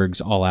icebergs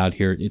all out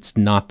here. It's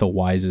not the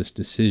wisest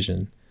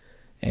decision.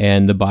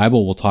 And the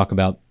Bible will talk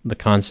about the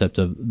concept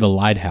of the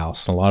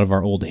lighthouse. A lot of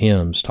our old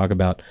hymns talk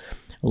about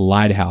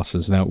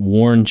lighthouses that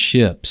warn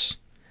ships,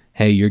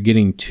 hey, you're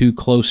getting too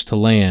close to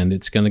land.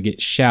 It's going to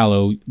get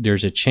shallow.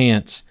 There's a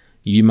chance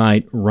you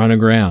might run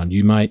aground.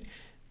 You might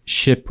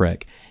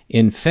shipwreck.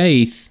 In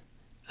faith,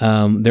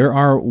 there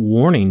are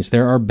warnings,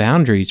 there are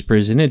boundaries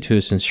presented to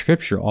us in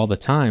Scripture all the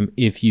time.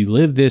 If you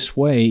live this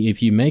way,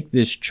 if you make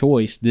this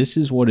choice, this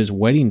is what is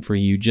waiting for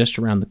you just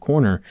around the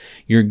corner.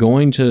 You're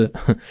going to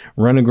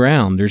run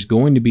aground. There's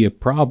going to be a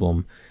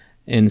problem.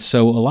 And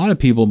so a lot of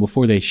people,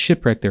 before they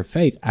shipwreck their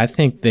faith, I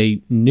think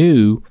they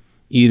knew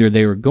either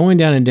they were going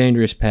down a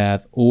dangerous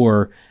path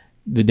or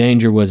the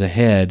danger was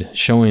ahead,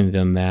 showing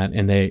them that,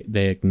 and they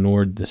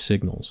ignored the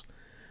signals.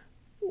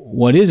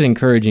 What is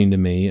encouraging to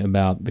me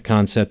about the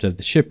concept of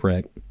the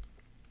shipwreck,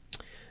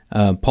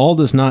 Paul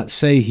does not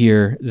say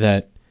here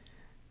that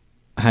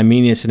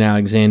Hymenaeus and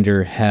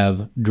Alexander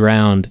have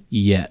drowned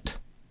yet.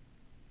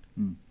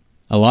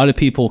 A lot of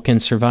people can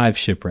survive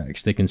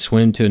shipwrecks. They can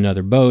swim to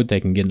another boat, they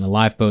can get in a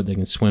lifeboat, they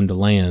can swim to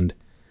land.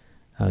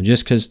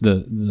 Just because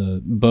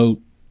the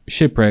boat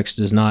shipwrecks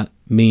does not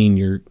mean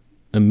you're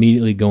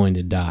immediately going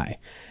to die.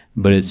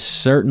 But it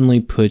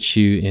certainly puts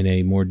you in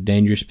a more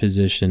dangerous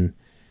position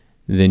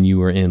than you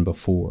were in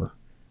before.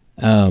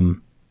 It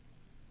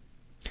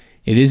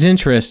is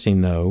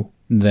interesting, though,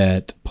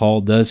 that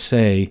Paul does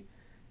say,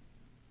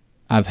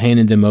 I've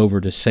handed them over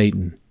to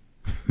Satan.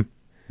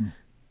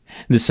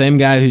 The same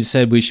guy who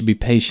said we should be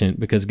patient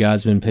because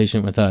God's been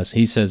patient with us,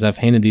 he says, I've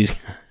handed these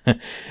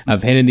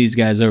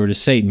guys over to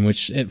Satan,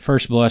 which at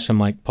first blush, I'm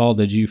like, Paul,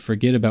 did you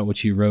forget about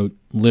what you wrote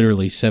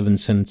literally 7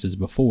 sentences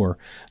before?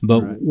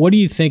 But right. What do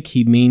you think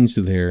he means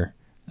there,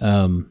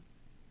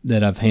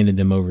 that I've handed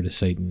them over to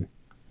Satan?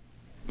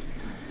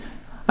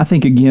 I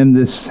think, again,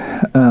 this,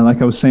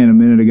 like I was saying a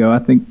minute ago, I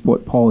think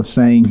what Paul is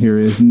saying here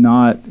is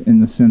not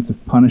in the sense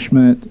of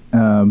punishment,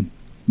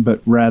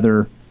 but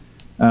rather,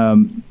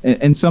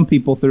 and some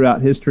people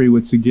throughout history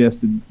would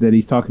suggest that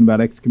he's talking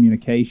about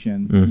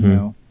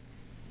excommunication.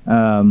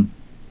 Mm-hmm.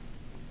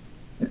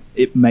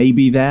 It may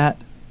be that.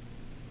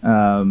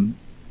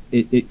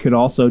 It could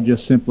also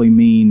just simply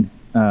mean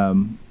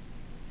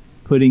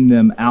putting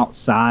them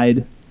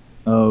outside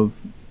of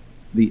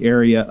the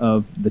area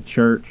of the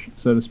church,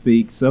 so to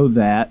speak, so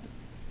that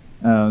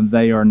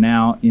they are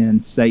now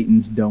in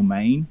Satan's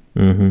domain.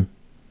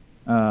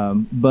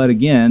 Mm-hmm. But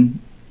again,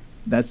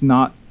 that's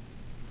not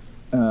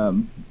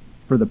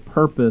for the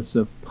purpose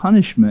of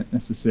punishment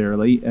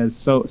necessarily, as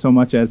so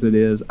much as it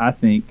is, I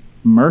think,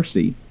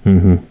 mercy.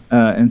 Mm-hmm.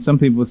 And some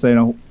people would say,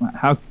 "No,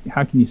 how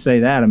can you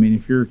say that? I mean,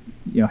 if you're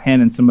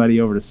handing somebody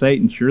over to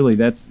Satan, surely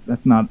that's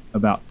not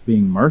about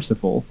being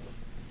merciful."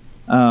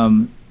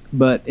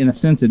 But in a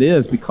sense, it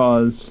is,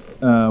 because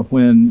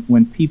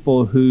when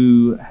people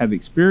who have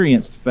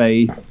experienced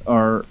faith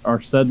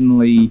are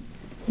suddenly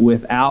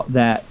without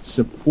that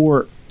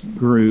support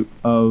group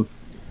of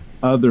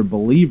other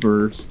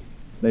believers,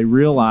 they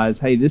realize,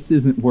 hey, this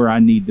isn't where I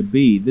need to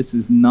be. This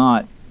is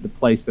not the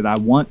place that I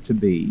want to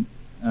be,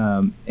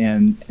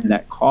 and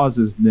that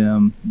causes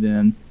them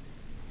then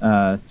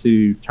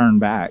to turn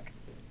back.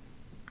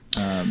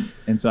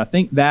 And so I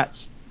think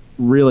that's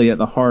really at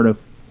the heart of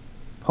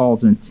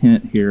Paul's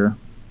intent here.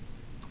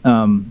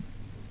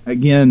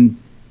 Again,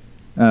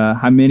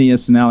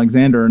 Hymenaeus and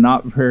Alexander are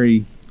not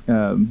very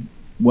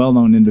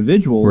well-known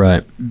individuals,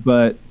 right?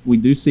 But we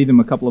do see them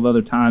a couple of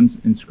other times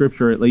in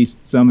Scripture. At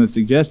least some have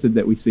suggested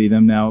that we see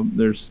them. Now,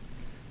 there's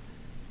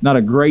not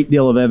a great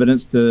deal of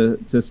evidence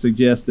to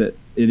suggest that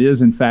it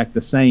is in fact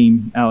the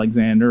same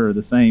Alexander or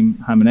the same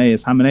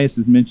Hymenaeus. Hymenaeus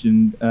is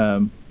mentioned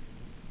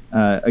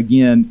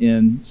again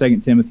in 2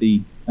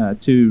 Timothy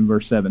 2,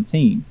 verse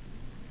 17.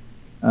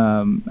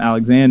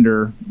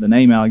 Alexander, the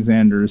name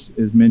Alexander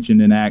is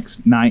mentioned in Acts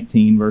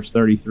 19, verse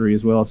 33,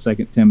 as well as 2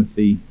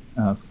 Timothy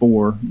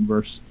 4,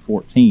 verse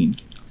 14.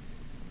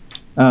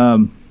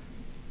 The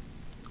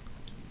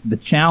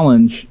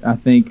challenge, I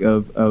think,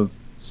 of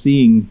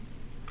seeing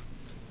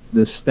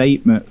the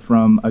statement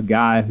from a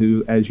guy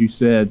who, as you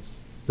said,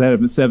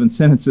 seven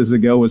sentences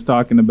ago was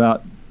talking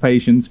about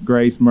patience,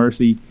 grace,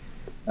 mercy,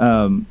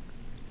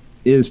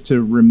 is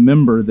to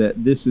remember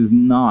that this is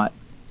not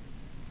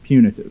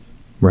punitive.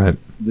 Right.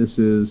 This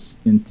is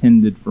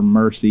intended for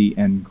mercy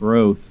and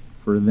growth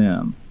for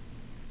them.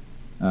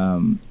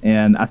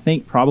 And I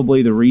think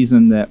probably the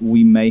reason that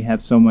we may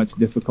have so much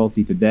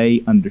difficulty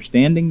today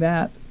understanding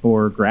that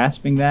or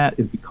grasping that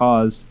is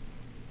because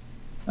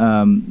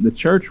the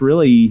church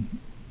really,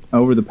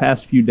 over the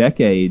past few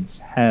decades,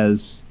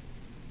 has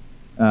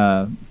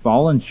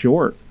fallen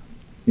short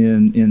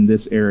in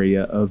this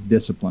area of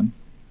discipline.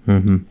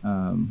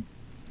 Mm-hmm.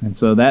 And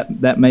so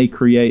that may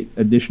create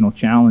additional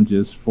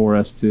challenges for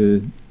us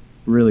to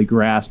really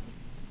grasp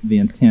the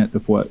intent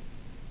of what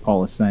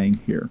Paul is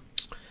saying here.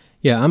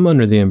 Yeah, I'm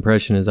under the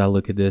impression as I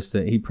look at this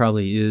that he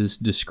probably is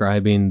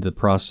describing the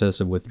process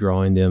of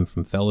withdrawing them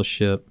from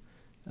fellowship,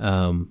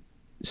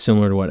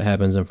 similar to what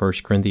happens in 1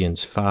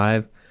 Corinthians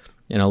 5.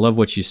 And I love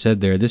what you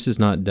said there. This is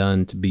not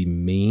done to be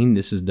mean.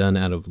 This is done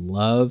out of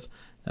love.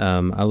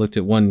 I looked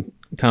at one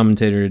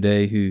commentator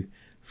today who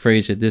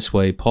phrased it this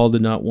way: Paul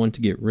did not want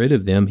to get rid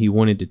of them. He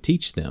wanted to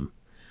teach them.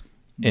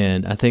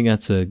 And I think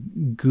that's a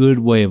good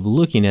way of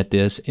looking at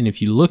this. And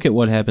if you look at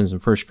what happens in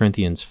 1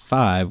 Corinthians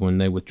 5, when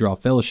they withdraw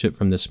fellowship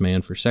from this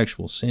man for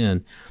sexual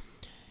sin,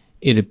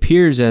 it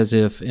appears as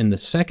if in the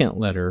second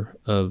letter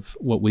of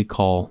what we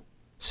call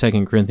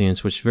 2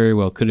 Corinthians, which very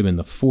well could have been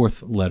the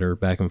fourth letter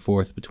back and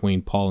forth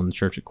between Paul and the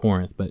church at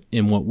Corinth, but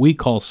in what we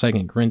call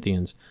 2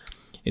 Corinthians,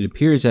 it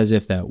appears as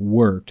if that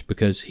worked,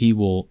 because he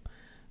will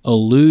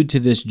allude to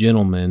this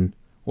gentleman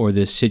or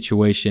this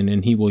situation,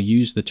 and he will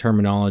use the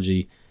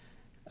terminology,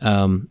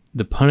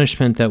 the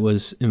punishment that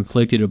was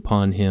inflicted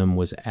upon him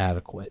was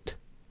adequate,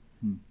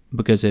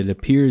 because it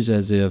appears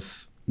as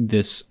if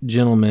this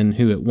gentleman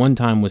who at one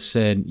time was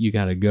said, you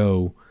got to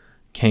go,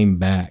 came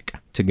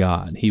back to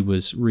God. He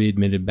was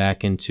readmitted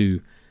back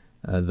into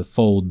the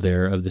fold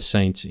there of the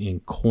saints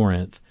in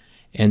Corinth.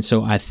 And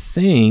so I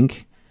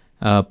think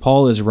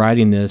Paul is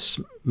writing this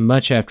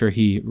much after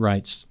he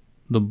writes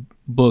the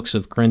books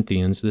of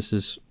Corinthians. This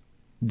is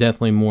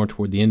definitely more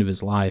toward the end of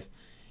his life.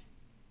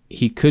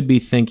 He could be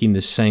thinking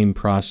the same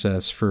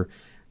process for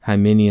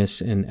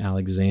Hymenaeus and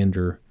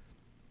Alexander.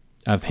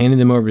 I've handed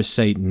them over to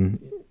Satan.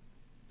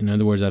 In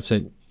other words, I've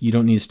said, you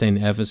don't need to stay in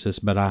Ephesus,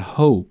 but I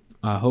hope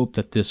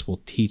that this will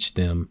teach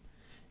them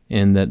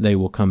and that they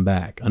will come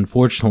back.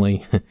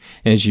 Unfortunately,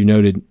 as you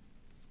noted,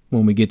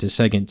 when we get to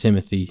 2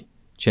 Timothy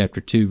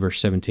chapter 2, verse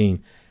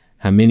 17,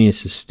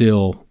 Hymenaeus is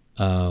still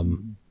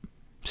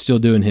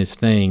doing his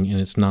thing,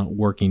 and it's not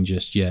working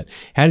just yet.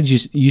 How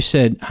did you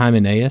said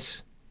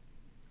Hymenaeus?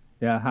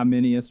 Yeah,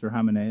 Hymenaeus or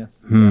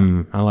Hymenaeus.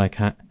 Yeah. I like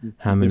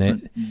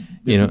Hymenaeus.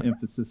 Different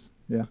emphasis.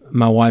 Yeah.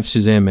 My wife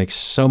Suzanne makes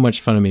so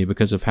much fun of me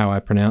because of how I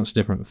pronounce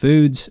different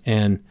foods,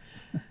 and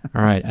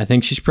all right, I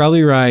think she's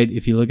probably right.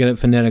 If you look at it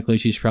phonetically,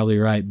 she's probably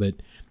right, but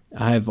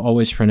I've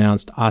always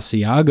pronounced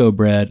Asiago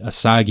bread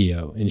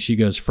Asagio, and she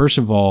goes, first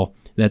of all,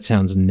 that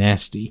sounds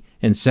nasty,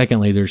 and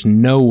secondly, there's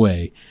no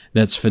way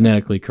that's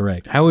phonetically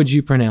correct. How would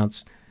you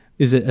pronounce?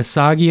 Is it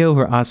Asagio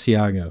or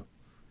Asiago?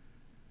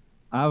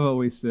 I've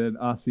always said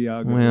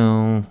Asiago.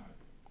 Well,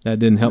 that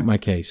didn't help my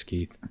case,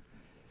 Keith.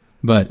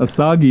 But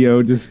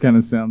Asagio just kind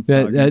of sounds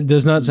that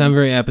does not sound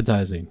very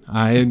appetizing.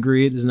 I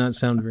agree, it does not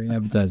sound very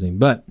appetizing.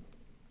 But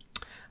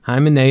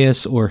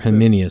Hymenaeus or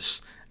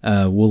Hymenaeus,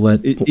 we'll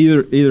let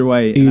either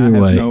way. Either I have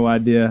way. no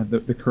idea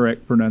the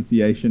correct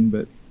pronunciation,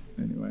 but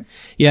anyway.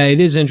 Yeah, it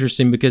is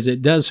interesting because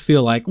it does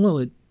feel like, well,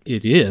 it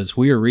is.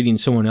 We are reading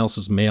someone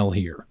else's mail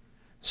here,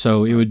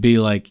 so it would be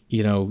like,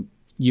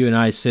 you and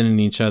I sending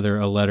each other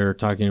a letter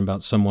talking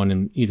about someone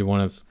in either one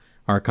of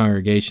our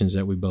congregations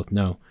that we both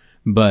know.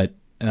 But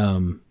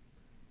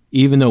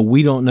even though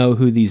we don't know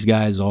who these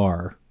guys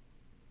are,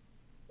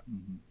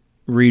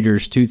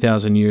 readers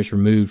 2,000 years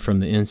removed from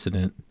the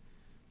incident,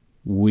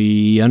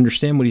 we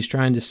understand what he's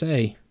trying to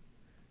say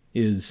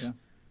is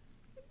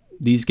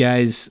these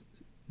guys,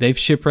 they've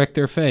shipwrecked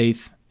their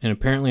faith, and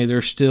apparently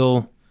they're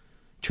still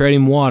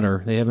treading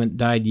water. They haven't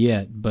died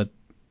yet, but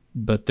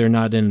they're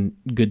not in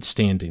good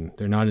standing.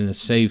 They're not in a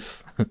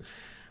safe,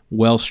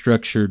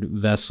 well-structured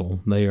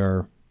vessel. They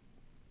are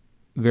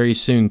very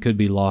soon could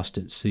be lost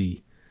at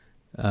sea.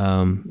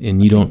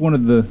 And you don't.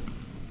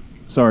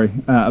 sorry,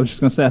 I was just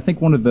going to say, I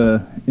think one of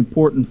the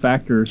important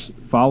factors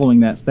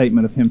following that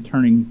statement of him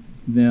turning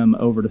them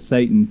over to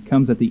Satan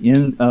comes at the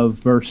end of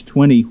verse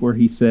 20, where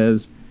he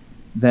says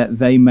that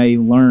they may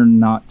learn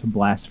not to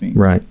blaspheme.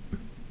 Right.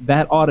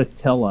 That ought to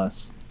tell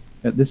us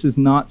that this is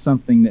not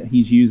something that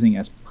he's using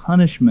as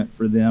punishment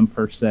for them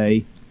per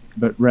se,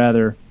 but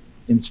rather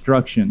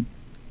instruction,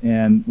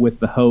 and with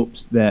the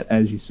hopes that,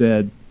 as you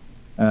said,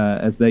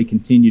 as they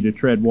continue to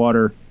tread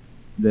water,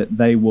 that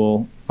they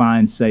will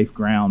find safe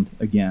ground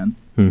again.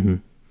 Mm-hmm.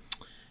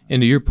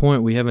 And to your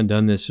point, we haven't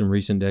done this in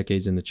recent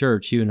decades in the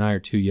church. You and I are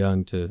too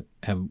young to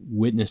have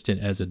witnessed it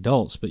as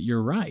adults, but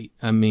you're right.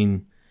 I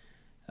mean,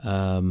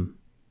 it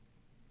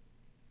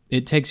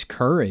takes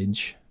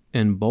courage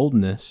and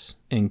boldness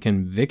and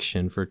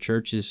conviction for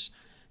churches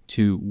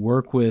to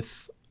work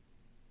with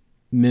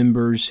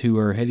members who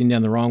are heading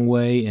down the wrong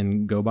way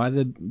and go by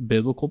the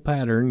biblical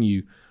pattern.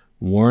 You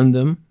warn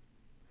them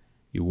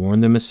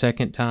a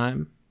second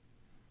time,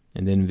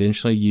 and then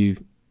eventually you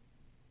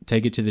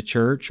take it to the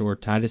church, or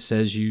Titus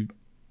says you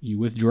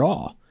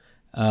withdraw.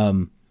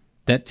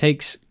 That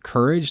takes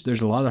courage.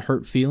 There's a lot of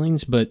hurt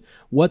feelings, but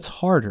what's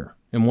harder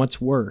and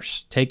what's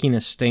worse? Taking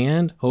a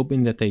stand,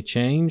 hoping that they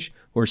change,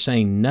 or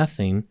saying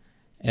nothing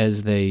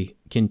as they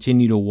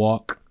continue to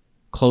walk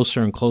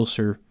closer and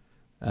closer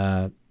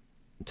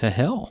to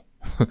hell?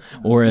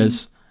 or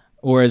as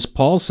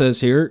Paul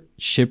says here,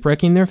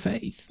 shipwrecking their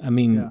faith. I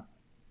mean,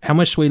 how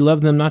much do we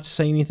love them not to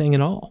say anything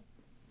at all?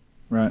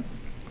 Right.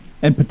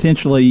 And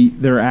potentially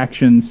their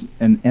actions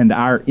and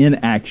our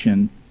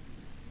inaction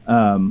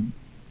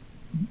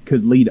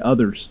could lead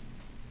others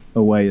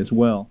away as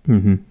well.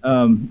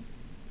 Mm-hmm.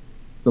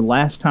 The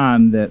last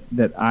time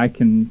that I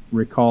can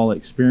recall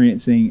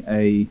experiencing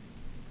a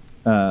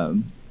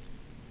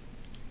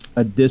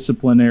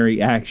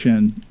disciplinary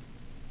action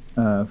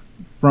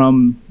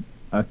from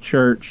a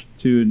church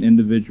to an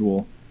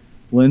individual,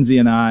 Lindsay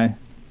and I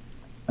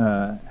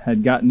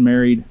had gotten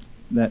married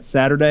that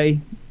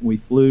Saturday. We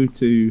flew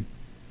to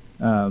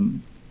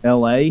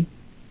L.A.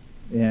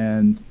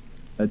 and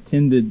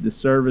attended the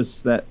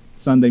service that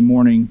Sunday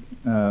morning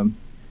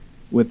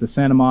with the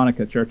Santa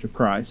Monica Church of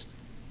Christ.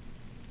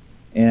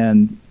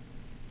 And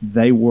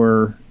they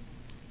were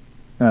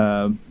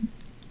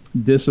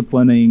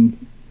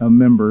disciplining a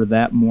member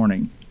that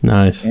morning.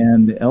 Nice.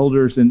 And the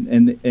elders,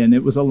 and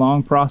it was a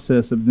long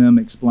process of them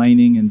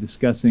explaining and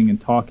discussing and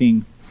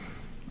talking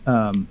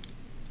to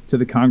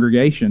the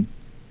congregation.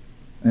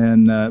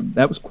 And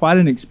that was quite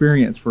an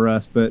experience for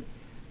us. But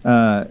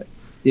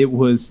it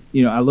was,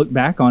 I look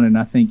back on it and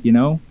I think,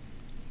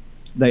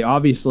 they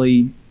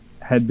obviously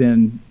had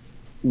been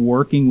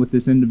working with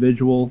this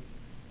individual,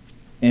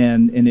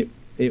 and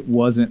it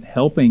wasn't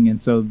helping. And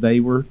so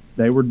they were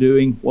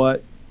doing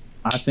what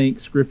I think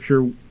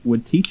Scripture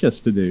would teach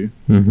us to do.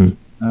 Mm-hmm.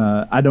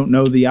 I don't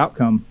know the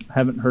outcome. I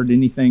haven't heard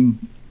anything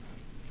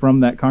from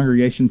that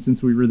congregation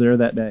since we were there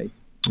that day.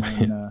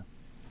 And,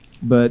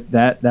 but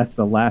that's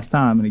the last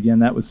time. And again,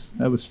 that was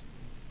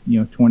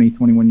 20,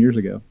 21 years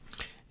ago.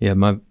 Yeah,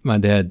 my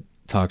dad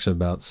talks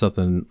about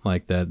something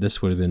like that.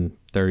 This would have been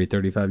 30,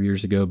 35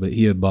 years ago, but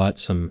he had bought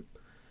some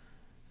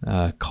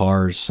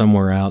cars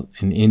somewhere out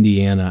in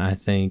Indiana, I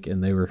think,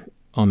 and they were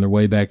on their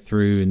way back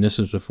through, and this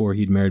was before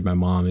he'd married my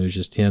mom. It was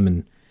just him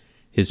and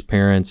his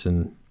parents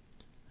and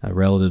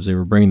relatives. They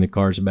were bringing the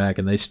cars back,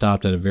 and they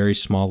stopped at a very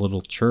small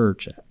little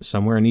church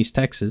somewhere in East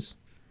Texas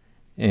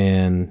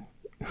and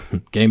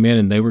came in,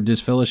 and they were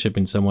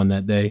disfellowshipping someone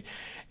that day.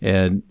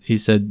 And he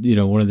said,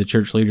 one of the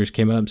church leaders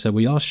came up and said,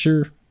 "Well,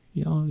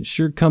 y'all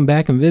sure come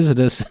back and visit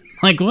us."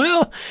 Like,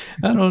 well,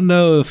 I don't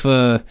know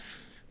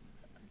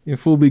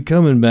if we'll be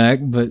coming back,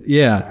 but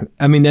yeah,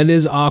 I mean, that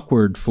is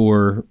awkward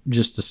for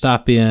just to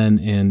stop in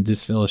and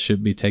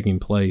disfellowship be taking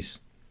place.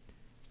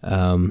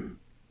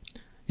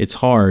 It's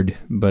hard,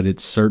 but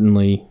it's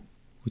certainly,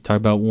 we talk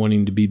about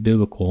wanting to be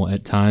biblical.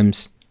 At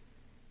times,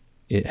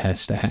 it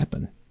has to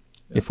happen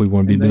if we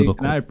want to be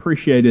biblical. And I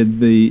appreciated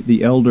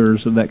the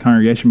elders of that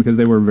congregation because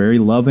they were very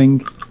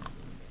loving,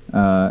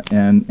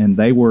 and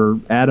they were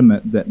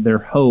adamant that their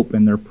hope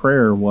and their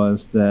prayer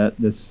was that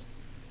this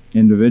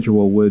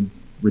individual would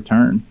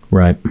return.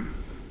 Right.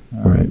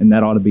 Right. And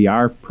that ought to be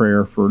our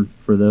prayer for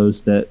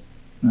those that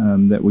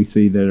we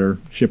see that are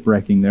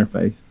shipwrecking their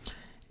faith.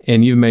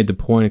 And you've made the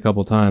point a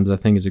couple times, I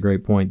think is a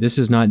great point. This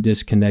is not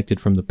disconnected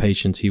from the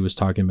patience he was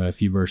talking about a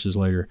few verses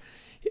later.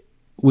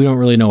 We don't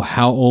really know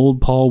how old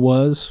Paul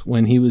was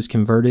when he was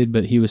converted,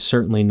 but he was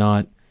certainly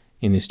not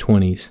in his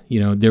 20s.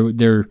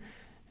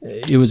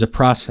 It was a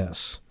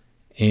process.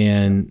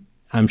 And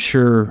I'm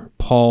sure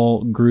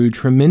Paul grew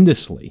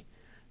tremendously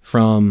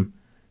from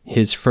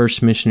his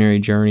first missionary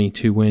journey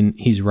to when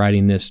he's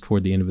writing this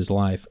toward the end of his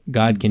life.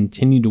 God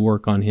continued to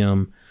work on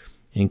him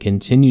and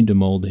continued to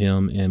mold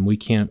him, and we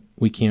can't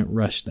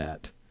rush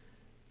that.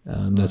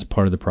 That's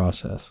part of the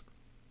process.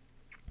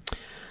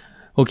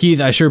 Well,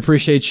 Keith, I sure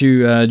appreciate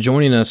you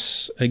joining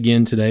us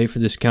again today for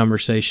this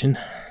conversation.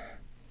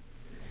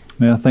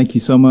 Well, thank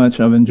you so much.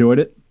 I've enjoyed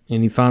it.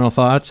 Any final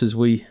thoughts as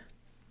we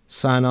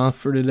sign off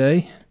for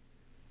today?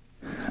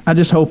 I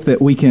just hope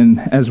that we can,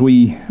 as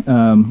we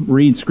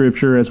read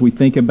Scripture, as we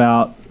think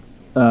about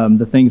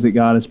the things that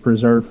God has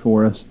preserved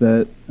for us,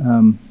 that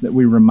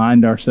we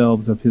remind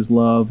ourselves of His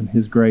love and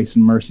His grace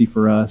and mercy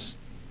for us,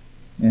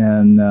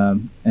 and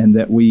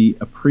that we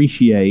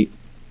appreciate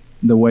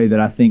the way that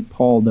I think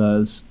Paul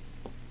does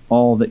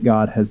all that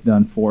God has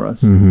done for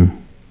us.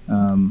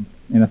 Mm-hmm.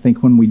 And I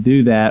think when we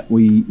do that,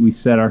 we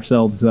set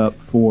ourselves up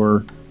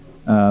for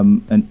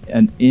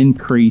an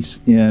increase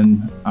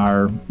in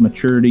our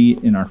maturity,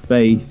 in our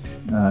faith,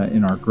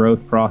 in our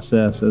growth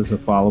process as a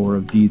follower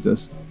of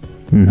Jesus.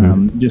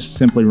 Mm-hmm. Just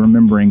simply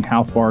remembering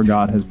how far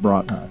God has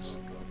brought us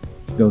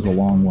goes a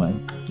long way.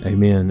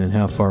 Amen. And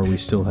how far we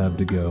still have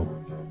to go.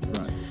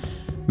 Right.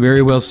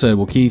 Very well said.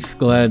 Well, Keith,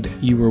 glad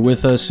you were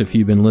with us. If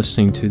you've been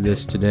listening to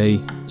this today,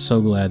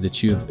 so glad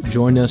that you have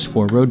joined us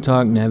for Road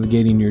Talk,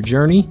 Navigating Your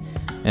Journey.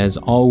 As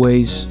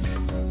always,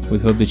 we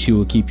hope that you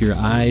will keep your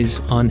eyes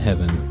on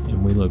heaven,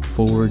 and we look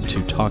forward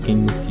to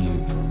talking with you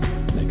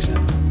next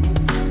time.